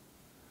advice.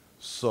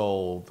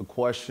 So the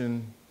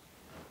question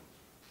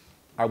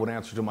I would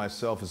answer to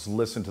myself is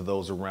listen to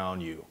those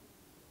around you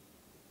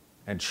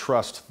and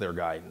trust their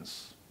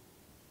guidance.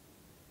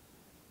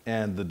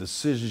 And the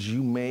decisions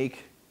you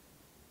make,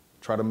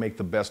 try to make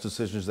the best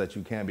decisions that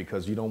you can,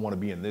 because you don't want to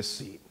be in this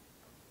seat,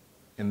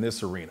 in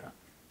this arena,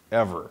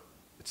 ever.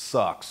 It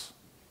sucks.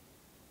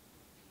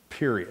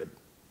 Period.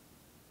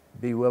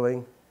 Be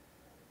willing.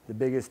 The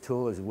biggest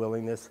tool is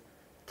willingness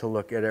to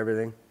look at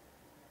everything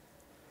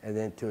and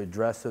then to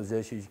address those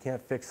issues. You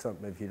can't fix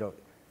something if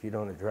you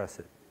don't address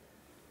it.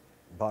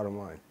 Bottom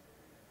line.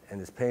 And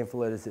as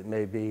painful as it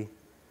may be,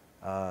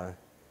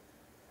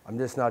 I'm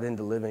just not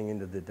into living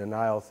into the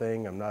denial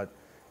thing.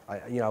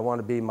 I want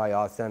to be my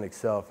authentic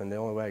self, and the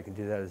only way I can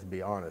do that is to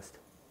be honest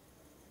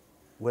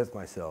with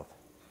myself.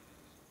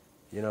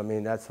 You know what I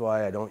mean? That's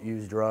why I don't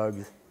use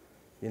drugs.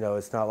 You know,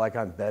 it's not like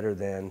I'm better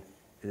than.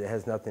 It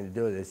has nothing to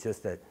do with it. It's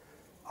just that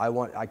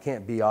I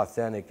can't be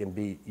authentic and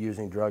be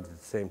using drugs at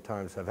the same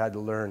time. So I've had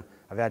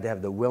to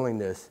have the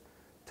willingness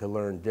to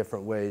learn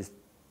different ways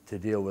to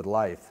deal with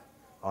life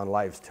on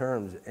life's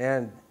terms,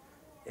 and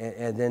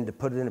then to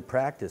put it into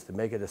practice, to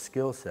make it a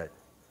skill set.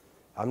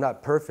 I'm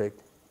not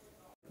perfect.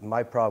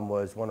 My problem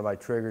was, one of my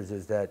triggers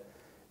is that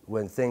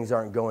when things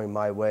aren't going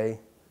my way,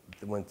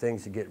 when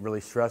things get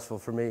really stressful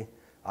for me,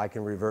 I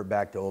can revert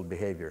back to old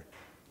behavior.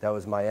 That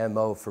was my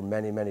MO for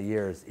many, many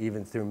years,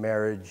 even through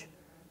marriage,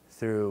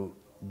 through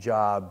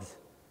jobs.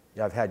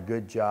 I've had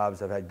good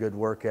jobs, I've had good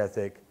work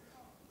ethic,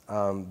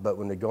 but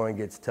when the going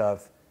gets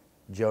tough,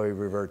 Joey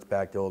reverts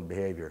back to old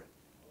behavior.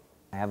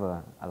 I have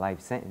a life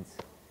sentence,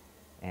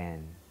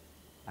 and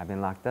I've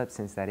been locked up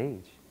since that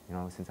age, you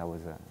know, since I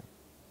was a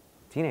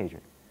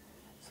teenager.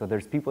 So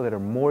there's people that are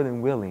more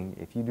than willing,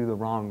 if you do the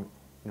wrong,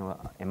 you know,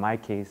 in my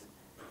case,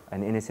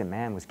 an innocent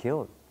man was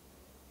killed.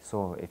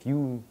 So if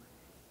you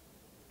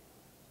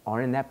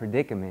are in that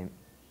predicament,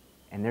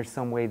 and there's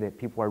some way that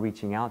people are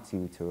reaching out to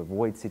you to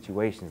avoid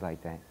situations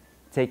like that,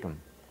 take them,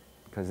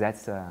 because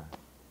that's, I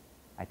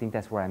think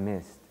that's where I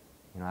missed.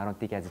 You know, I don't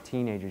think as a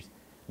teenager,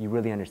 you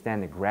really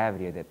understand the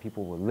gravity of that.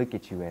 People will look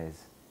at you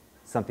as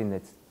something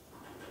that's,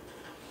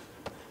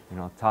 you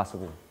know,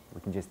 tossable.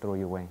 We can just throw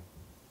you away.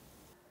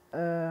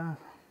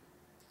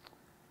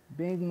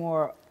 Being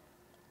more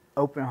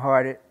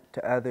open-hearted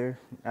to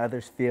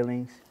others'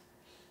 feelings.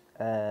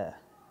 I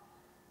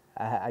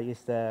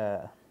used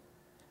to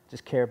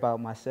just care about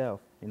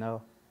myself, you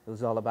know. It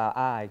was all about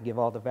I, give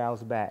all the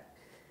vowels back.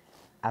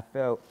 I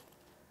felt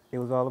it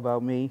was all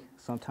about me.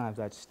 Sometimes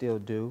I still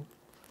do,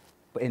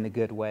 but in a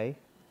good way,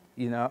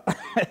 you know.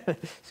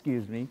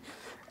 Excuse me.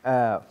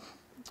 But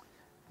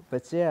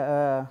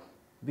yeah,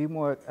 be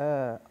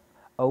more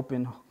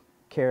open,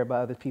 care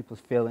about other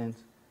people's feelings,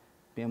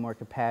 being more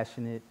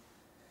compassionate,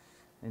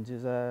 and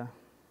just, you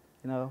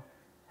know,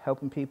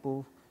 helping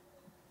people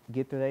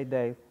get through their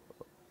day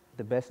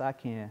the best I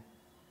can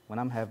when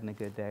I'm having a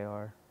good day,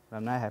 or when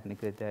I'm not having a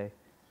good day,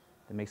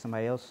 to make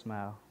somebody else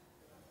smile.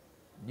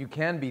 You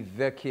can be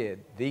the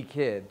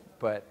kid,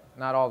 but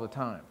not all the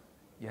time.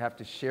 You have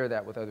to share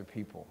that with other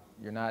people.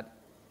 You're not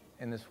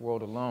in this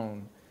world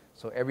alone,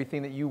 so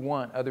everything that you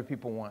want, other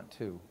people want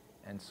too,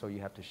 and so you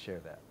have to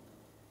share that.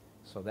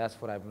 So that's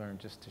what I've learned,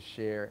 just to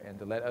share and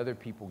to let other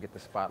people get the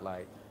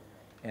spotlight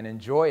and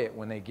enjoy it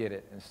when they get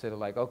it, instead of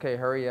like, okay,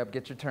 hurry up,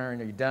 get your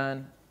turn, are you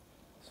done?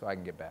 So I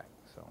can get back,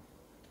 so.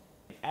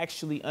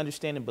 Actually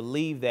understand and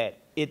believe that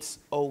it's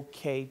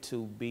okay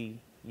to be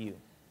you.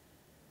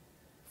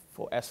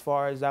 For as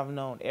far as I've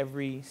known,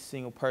 every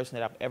single person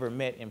that I've ever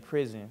met in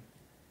prison,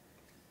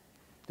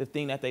 the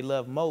thing that they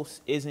love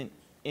most isn't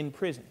in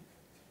prison.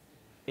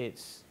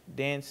 It's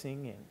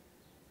dancing and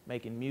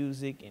making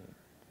music and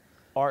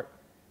art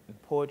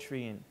and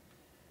poetry,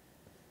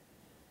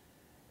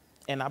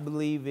 and I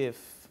believe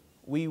if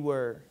we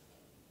were,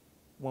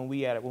 when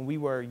we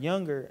were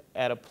younger,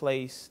 at a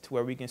place to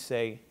where we can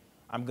say,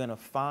 I'm gonna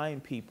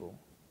find people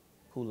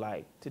who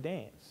like to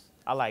dance.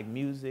 I like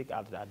music,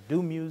 I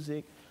do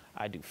music,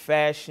 I do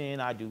fashion,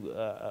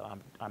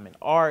 I'm in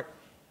art.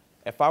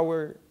 If I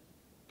were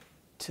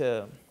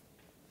to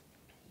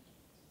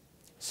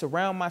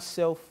surround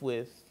myself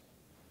with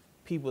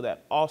people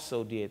that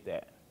also did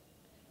that,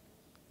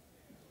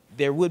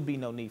 there would be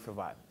no need for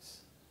violence.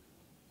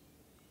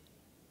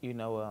 You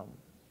know,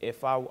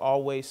 if I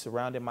always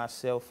surrounded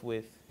myself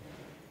with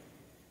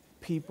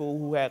people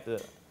who had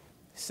the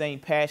same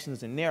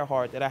passions in their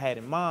heart that I had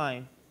in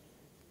mine,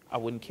 I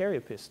wouldn't carry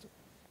a pistol.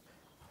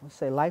 Let's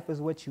say life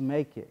is what you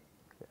make it.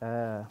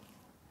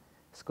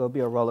 It's gonna be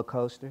a roller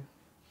coaster,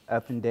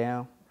 up and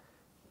down,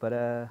 but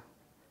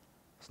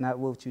it's not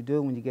what you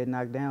do when you get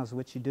knocked down, it's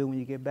what you do when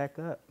you get back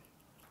up.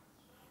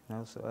 You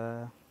know,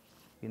 so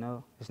you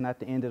know, it's not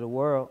the end of the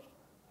world.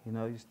 You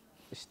know, it's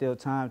still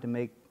time to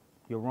make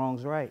your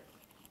wrongs right.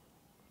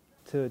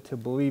 To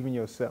believe in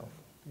yourself,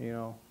 you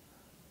know,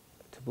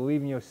 to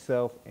believe in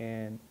yourself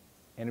and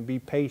to be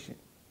patient.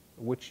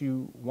 What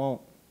you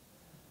want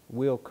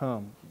will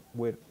come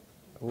with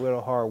a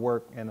little hard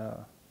work and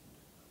a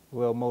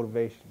little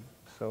motivation.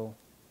 So,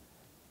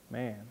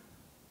 man,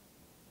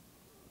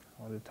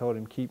 I would have told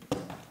him keep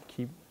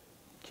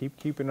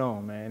keeping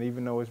on, man.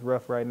 Even though it's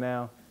rough right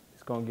now,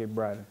 it's gonna get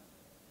brighter.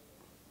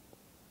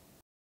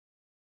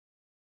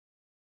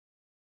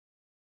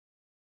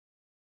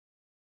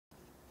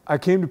 I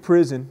came to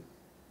prison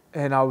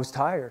and I was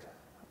tired.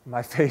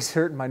 My face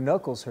hurt and my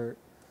knuckles hurt.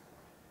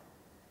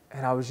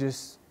 And I was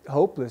just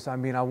hopeless. I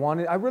mean, I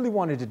really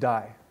wanted to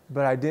die,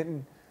 but I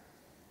didn't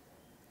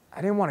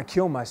want to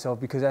kill myself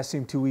because that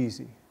seemed too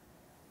easy.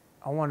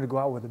 I wanted to go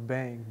out with a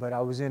bang, but I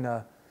was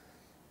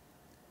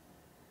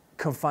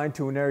confined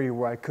to an area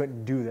where I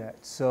couldn't do that.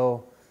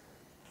 So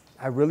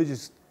I really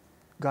just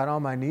got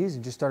on my knees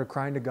and just started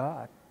crying to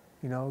God.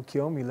 You know,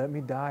 kill me, let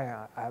me die.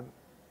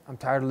 I'm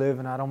tired of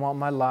living. I don't want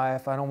my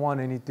life. I don't want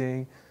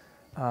anything.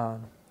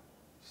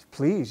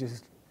 Please,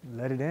 just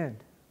let it end.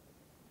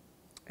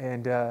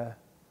 And,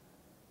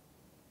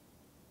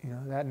 you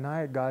know, that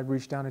night, God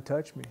reached down and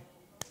touched me.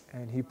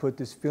 And he put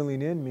this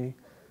feeling in me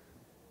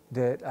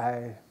that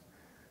I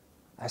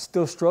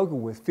still struggle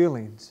with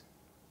feelings.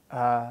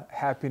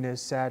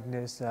 Happiness,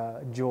 sadness,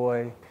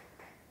 joy.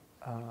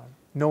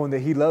 Knowing that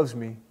he loves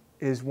me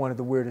is one of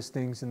the weirdest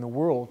things in the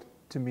world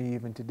to me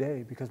even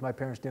today, because my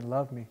parents didn't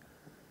love me.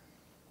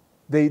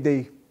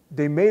 They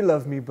may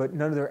love me, but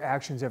none of their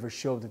actions ever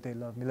showed that they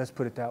love me. Let's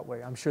put it that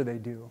way. I'm sure they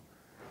do.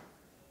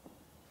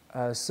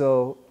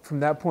 So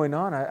from that point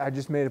on, I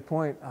just made a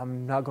point.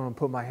 I'm not going to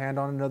put my hand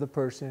on another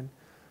person.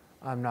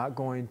 I'm not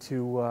going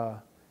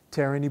to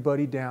tear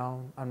anybody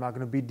down. I'm not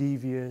going to be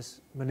devious,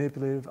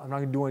 manipulative. I'm not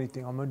going to do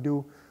anything. I'm going to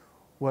do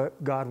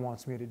what God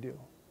wants me to do.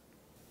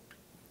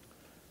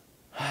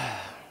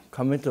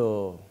 Coming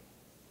to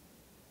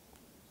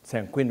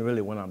San Quentin,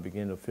 really when I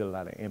began to feel a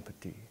lot of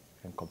empathy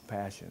and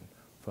compassion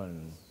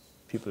from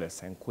people at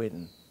San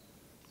Quentin,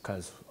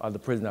 because other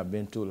prisons I've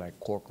been to, like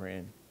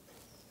Corcoran,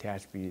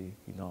 Tehachapi,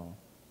 you know,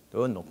 there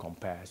was no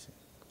compassion.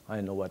 I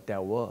didn't know what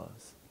that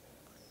was,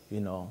 you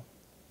know.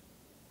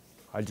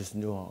 I just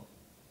knew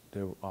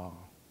the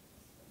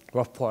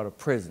rough part of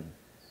prison,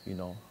 you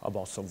know,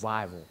 about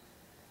survival,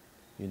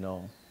 you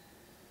know,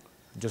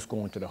 just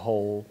going to the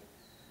hole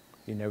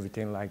and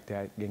everything like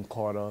that, getting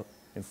caught up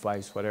in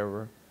fights,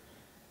 whatever,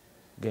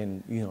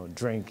 getting, you know,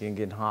 drinking,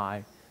 getting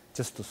high,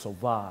 just to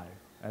survive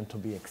and to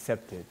be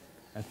accepted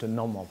and to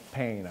know my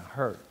pain and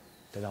hurt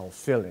that I was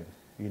feeling,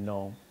 you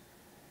know.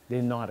 They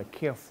didn't know how to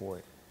care for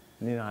it.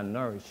 They didn't know how to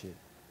nourish it,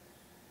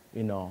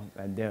 you know.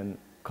 And then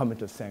coming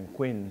to San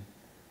Quentin,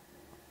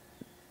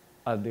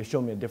 they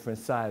showed me a different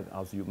side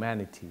of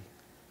humanity,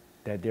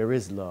 that there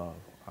is love.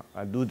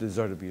 I do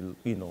deserve to be,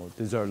 you know,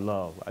 deserve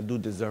love. I do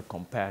deserve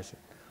compassion,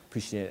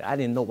 appreciate it. I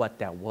didn't know what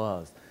that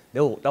was.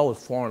 That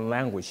was foreign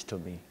language to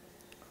me.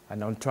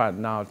 And I'm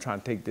trying to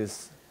take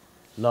this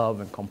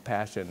love and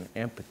compassion and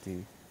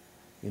empathy,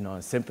 you know,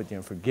 and sympathy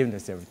and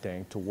forgiveness,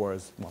 everything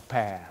towards my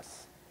past.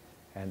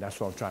 And that's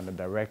why I'm trying to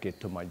direct it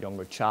to my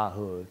younger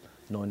childhood,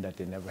 knowing that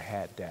they never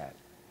had that.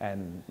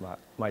 And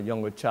my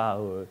younger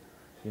childhood,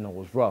 you know,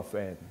 was rough,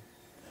 and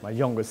my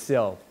younger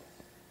self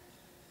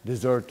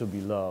deserved to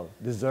be loved,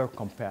 deserved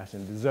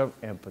compassion, deserved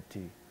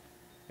empathy.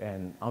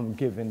 And I'm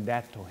giving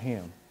that to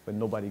him, but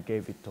nobody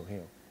gave it to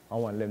him. I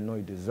want to let him know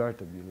he deserved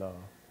to be loved.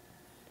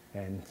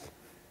 And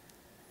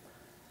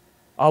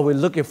always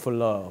looking for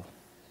love.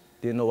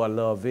 Didn't know what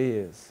love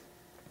is,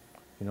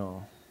 you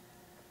know.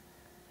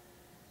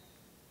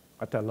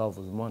 I thought love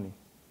was money.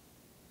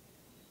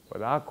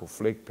 But I could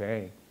flick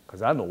pain,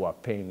 because I know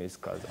what pain is,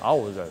 because I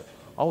was a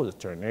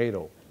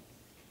tornado.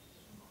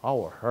 I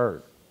was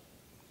hurt.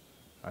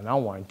 And I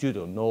want you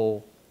to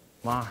know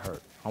my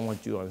hurt. I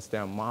want you to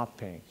understand my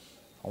pain.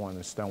 I want to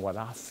understand what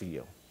I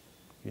feel,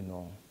 you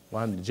know.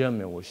 One of the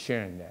gentlemen was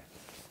sharing that.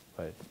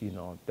 But, you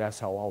know, that's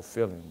how I was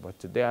feeling. But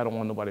today I don't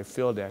want nobody to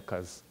feel that,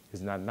 because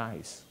it's not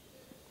nice.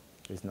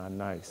 It's not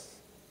nice.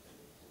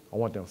 I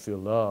want them to feel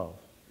love,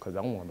 because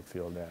I want to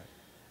feel that.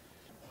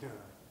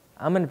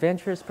 I'm an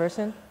adventurous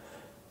person,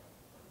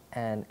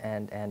 and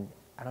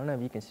I don't know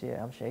if you can see it,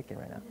 I'm shaking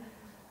right now.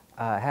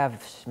 I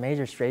have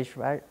major stage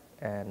fright,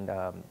 and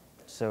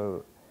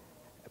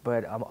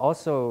but I'm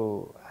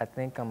also, I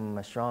think I'm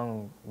a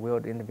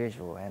strong-willed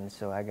individual, and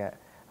so I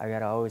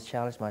gotta always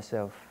challenge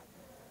myself,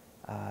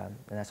 and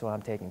that's why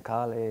I'm taking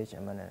college.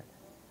 I'm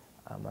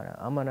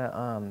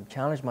gonna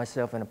challenge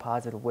myself in a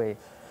positive way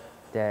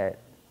that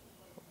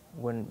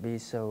wouldn't be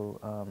so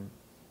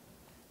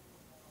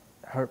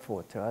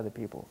hurtful to other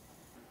people.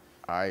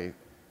 I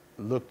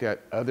looked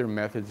at other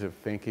methods of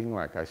thinking,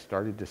 like I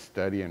started to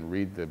study and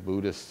read the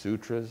Buddhist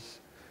sutras,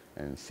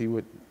 and see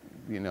what,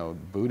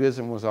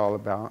 Buddhism was all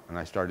about. And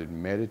I started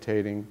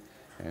meditating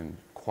and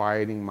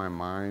quieting my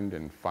mind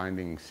and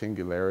finding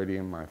singularity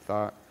in my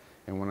thought.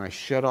 And when I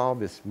shut all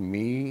this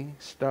me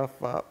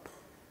stuff up,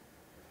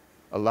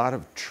 a lot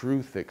of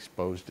truth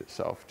exposed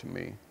itself to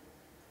me.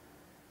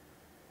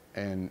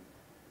 And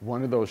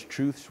one of those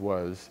truths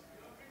was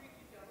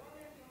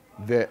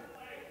that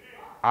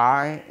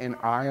I and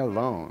I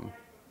alone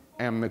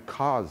am the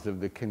cause of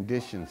the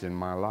conditions in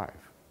my life.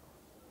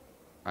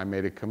 I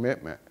made a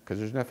commitment, because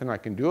there's nothing I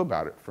can do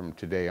about it from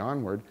today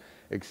onward,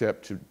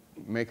 except to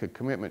make a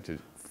commitment to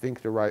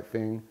think the right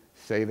thing,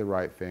 say the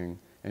right thing,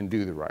 and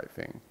do the right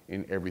thing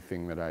in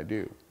everything that I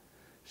do.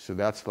 So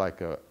that's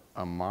like a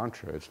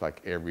mantra. It's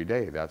like every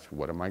day. That's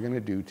what am I going to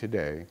do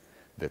today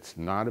that's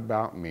not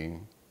about me,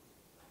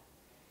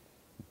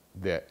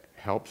 that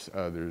helps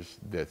others,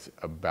 that's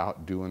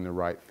about doing the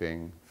right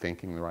thing,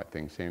 thinking the right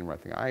thing, saying the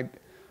right thing.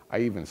 I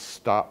even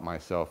stop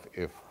myself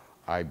if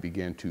I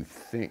begin to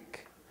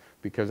think,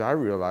 because I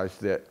realize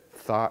that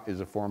thought is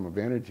a form of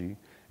energy,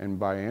 and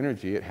by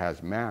energy it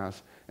has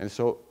mass, and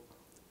so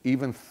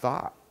even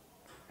thought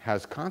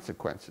has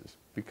consequences,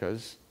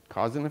 because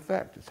cause and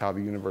effect is how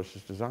the universe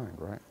is designed,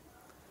 right?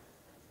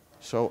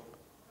 So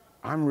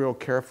I'm real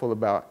careful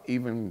about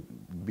even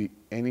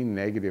any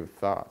negative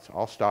thoughts.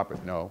 I'll stop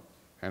at no,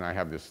 and I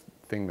have this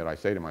thing that I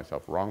say to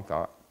myself, wrong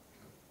thought,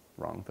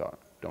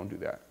 don't do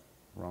that,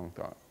 wrong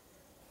thought.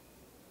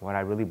 What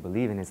I really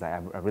believe in is, like,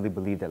 I really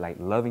believe that, like,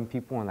 loving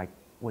people and, like,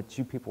 what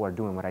you people are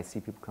doing, what I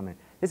see people coming.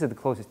 This is the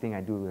closest thing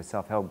I do to a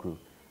self-help group.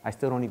 I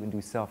still don't even do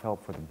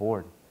self-help for the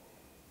board.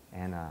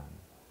 And I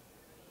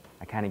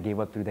kind of gave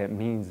up through that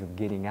means of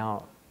getting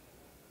out,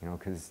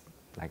 because,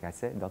 like I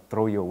said, they'll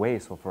throw you away.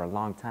 So for a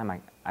long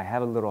time, I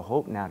have a little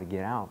hope now to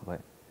get out,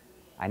 but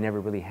I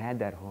never really had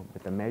that hope.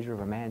 But the measure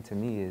of a man to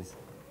me is,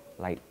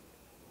 like,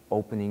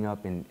 opening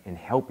up and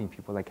helping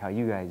people like how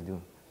you guys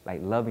do,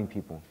 like loving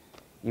people.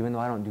 Even though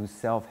I don't do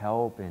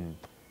self-help and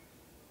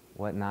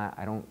whatnot,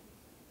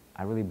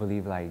 I really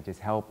believe, like, just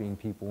helping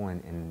people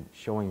and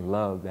showing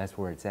love, that's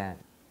where it's at.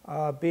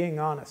 Being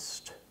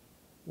honest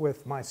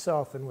with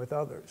myself and with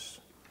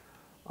others.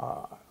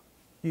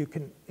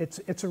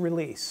 It's a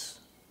release,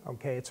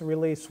 okay? It's a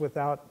release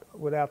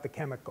without the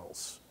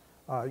chemicals.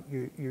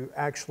 You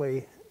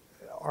actually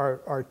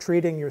are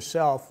treating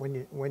yourself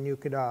when you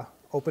could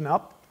open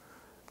up.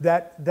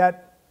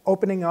 That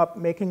opening up,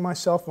 making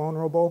myself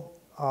vulnerable,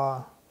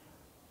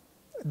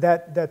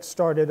 that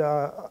started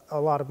a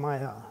lot of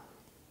my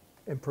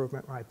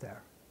improvement right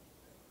there.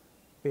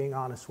 Being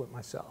honest with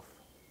myself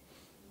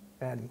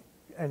and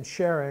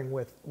sharing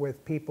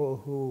with people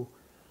who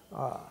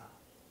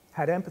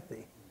had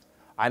empathy.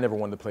 I never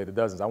wanted to play the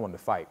dozens. I wanted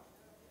to fight.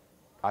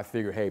 I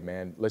figured, hey,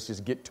 man, let's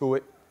just get to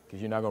it,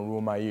 because you're not going to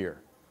ruin my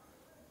year.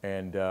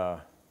 And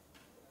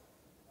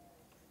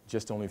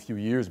just only a few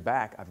years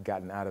back, I've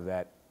gotten out of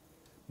that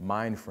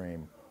mind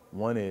frame.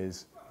 One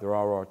is there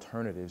are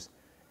alternatives,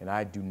 and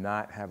I do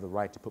not have the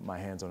right to put my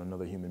hands on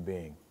another human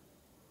being.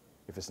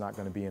 If it's not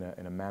going to be in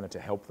a manner to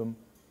help them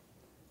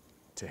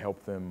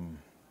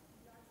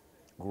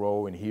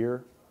grow and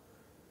hear,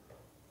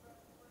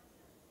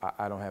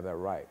 I don't have that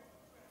right.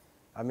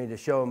 I mean, to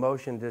show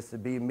emotion, just to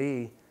be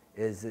me,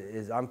 is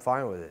I'm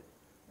fine with it.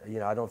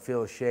 I don't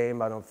feel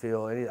shame. I don't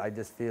feel any. I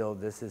just feel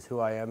this is who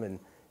I am,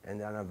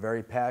 and I'm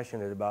very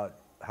passionate about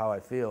how I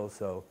feel.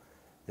 So,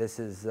 this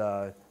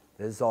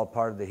is all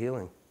part of the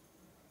healing.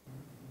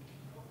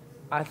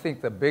 I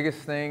think the biggest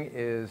thing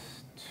is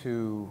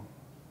to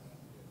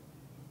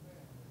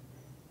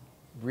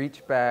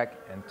reach back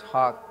and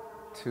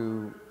talk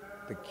to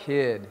the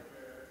kid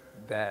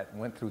that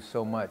went through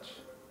so much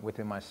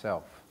within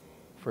myself.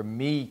 For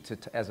me,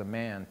 as a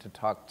man, to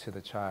talk to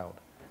the child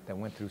that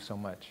went through so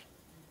much.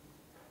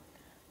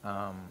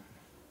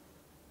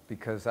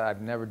 Because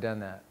I've never done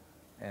that.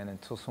 And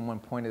until someone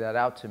pointed that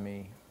out to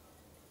me,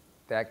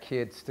 that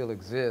kid still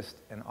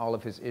exists, and all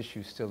of his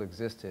issues still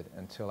existed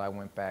until I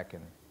went back,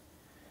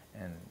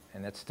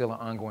 and that's still an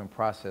ongoing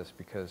process,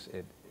 because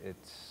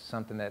it's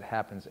something that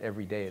happens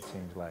every day, it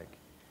seems like,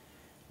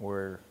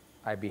 where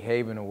I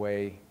behave in a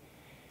way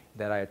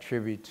that I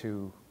attribute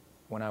to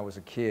when I was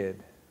a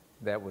kid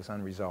that was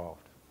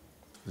unresolved.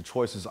 The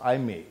choices I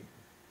made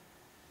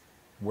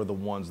were the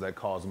ones that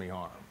caused me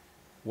harm,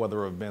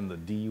 whether it have been the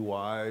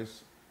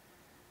DUIs,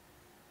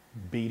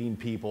 beating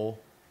people,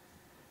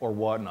 or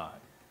whatnot.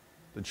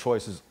 The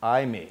choices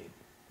I made.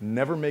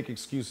 Never make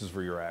excuses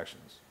for your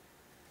actions,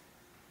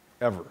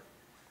 ever.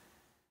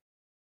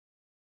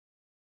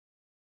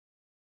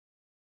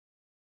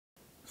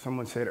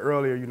 Someone said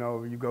earlier,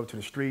 you go to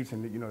the streets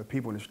and, the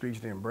people in the streets,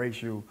 they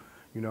embrace you,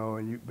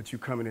 but you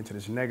coming into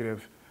this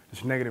negative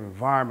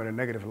environment, a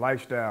negative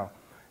lifestyle.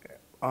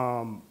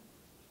 And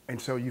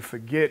so you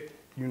forget,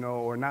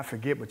 or not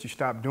forget, but you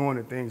stop doing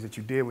the things that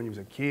you did when you was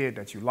a kid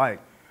that you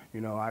liked.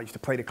 I used to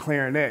play the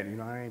clarinet.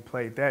 I ain't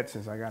played that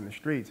since I got in the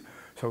streets.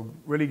 So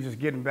really just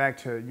getting back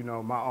to,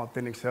 my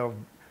authentic self,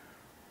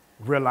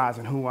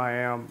 realizing who I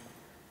am,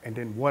 and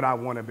then what I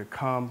want to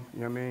become,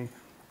 you know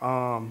what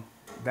I mean?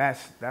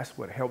 That's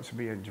what helps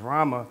me. And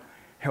drama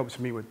helps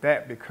me with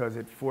that because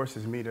it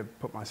forces me to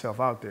put myself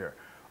out there.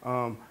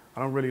 I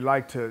don't really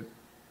like to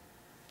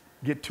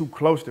get too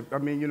close to,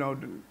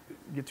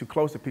 get too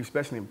close to people,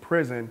 especially in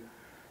prison,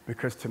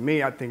 because to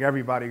me, I think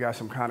everybody got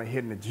some kind of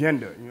hidden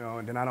agenda,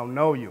 and then I don't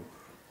know you.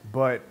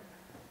 But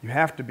you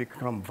have to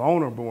become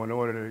vulnerable in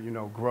order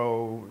to,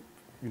 grow,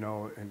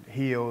 and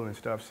heal and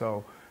stuff.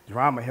 So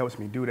drama helps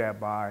me do that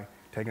by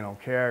taking on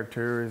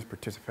characters,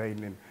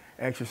 participating in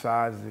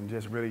exercises, and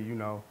just really,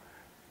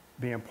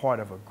 being part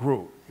of a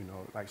group,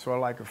 sort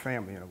of like a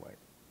family in a way.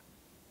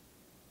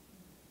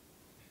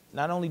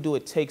 Not only do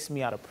it takes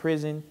me out of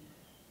prison,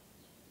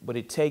 but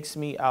it takes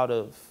me out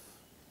of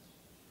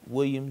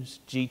Williams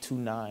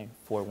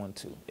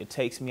G29412. It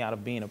takes me out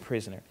of being a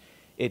prisoner.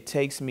 It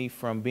takes me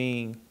from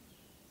being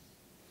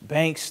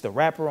Banks, the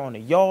rapper on the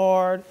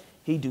yard.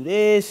 He do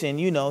this, and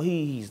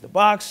he's the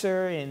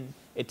boxer, and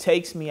it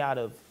takes me out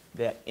of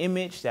that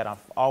image that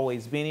I've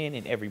always been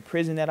in every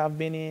prison that I've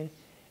been in,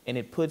 and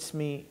it puts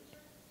me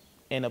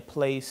in a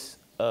place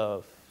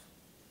of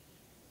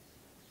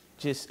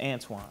just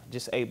Antoine,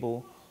 just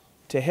able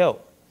to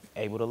help,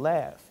 able to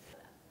laugh.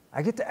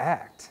 I get to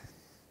act.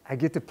 I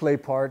get to play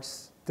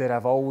parts that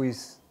I've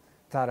always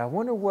thought, I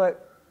wonder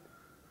what,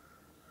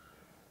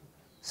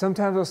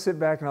 sometimes I'll sit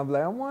back and I'll be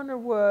like, I wonder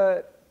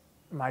what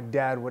my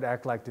dad would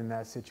act like in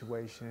that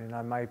situation, and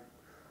I might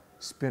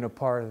spin a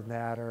part of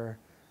that, or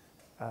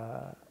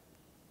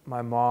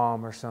my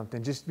mom or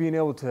something. Just being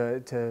able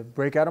to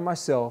break out of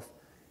myself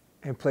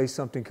and play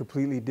something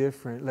completely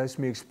different lets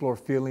me explore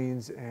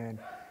feelings and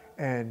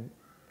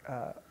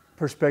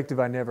perspective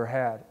I never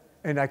had.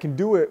 And I can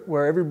do it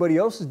where everybody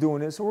else is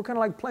doing it, so we're kind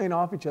of like playing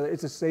off each other.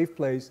 It's a safe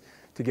place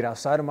to get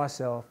outside of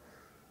myself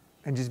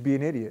and just be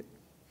an idiot.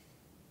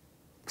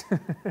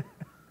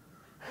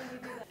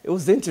 It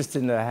was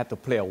interesting that I had to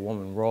play a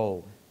woman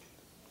role,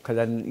 because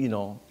I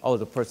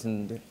was a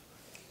person that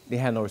they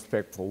had no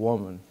respect for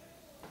women,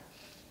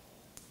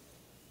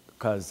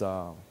 because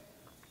the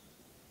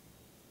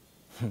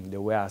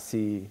way I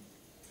see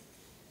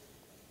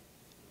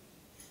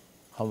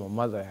how my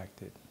mother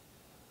acted.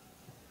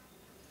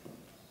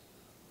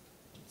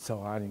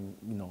 So I didn't,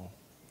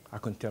 I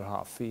couldn't tell her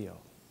how I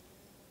feel.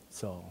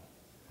 So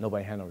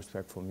nobody had no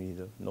respect for me,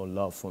 no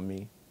love for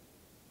me.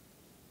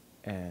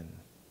 And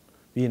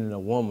being in a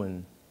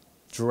woman's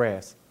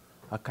dress,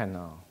 I kind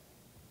of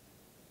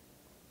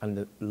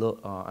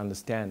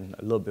understand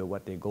a little bit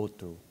what they go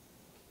through.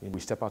 We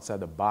step outside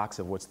the box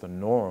of what's the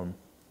norm,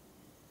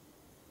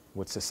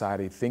 what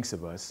society thinks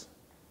of us.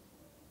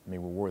 I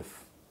mean, we're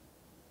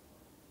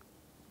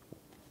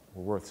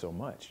worth so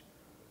much.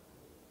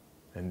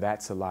 And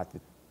that's a lot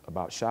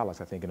about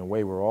Shylock. I think in a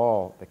way we're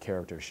all the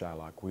character of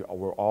Shylock.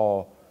 We're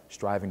all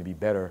striving to be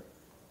better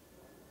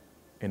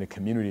in a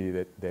community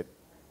that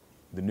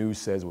the news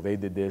says, well, they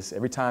did this.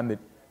 Every time that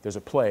there's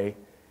a play,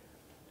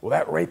 well,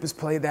 that rapist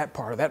played that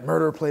part, or that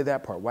murderer played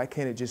that part. Why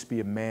can't it just be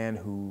a man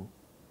who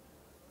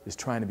is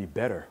trying to be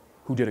better,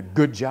 who did a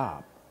good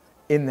job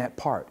in that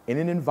part, in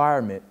an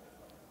environment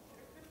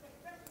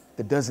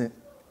that doesn't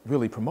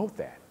really promote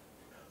that?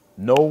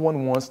 No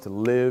one wants to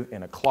live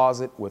in a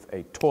closet with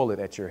a toilet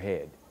at your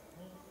head,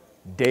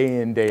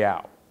 day in, day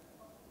out.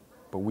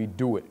 But we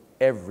do it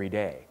every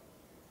day.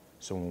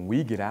 So when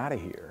we get out of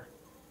here,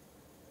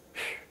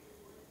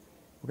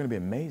 we're going to be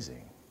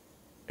amazing.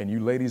 And you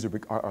ladies are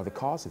the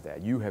cause of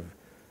that. You have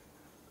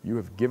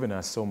given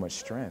us so much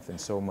strength and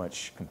so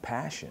much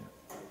compassion.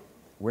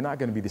 We're not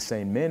going to be the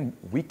same men.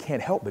 We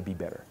can't help but be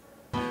better.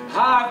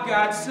 I've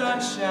got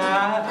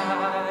sunshine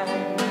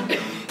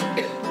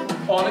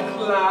on a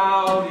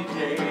cloudy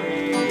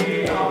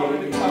day. I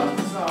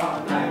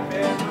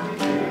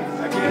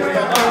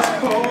guess it's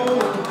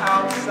cold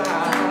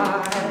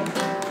outside.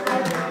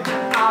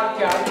 I've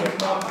got the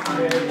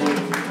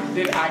mountain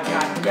that I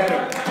got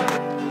better.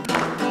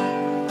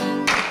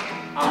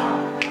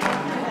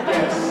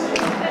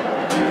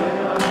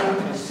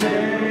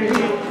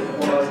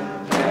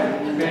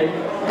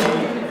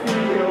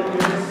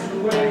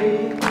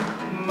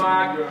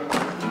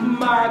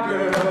 My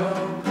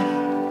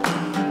girl,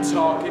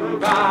 talking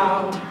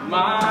about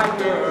my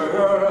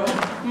girl,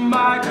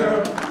 my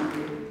girl.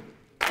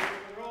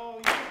 We're all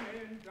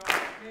human,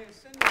 darkness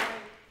and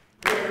light.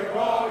 We're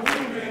all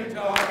human,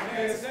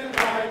 darkness and light.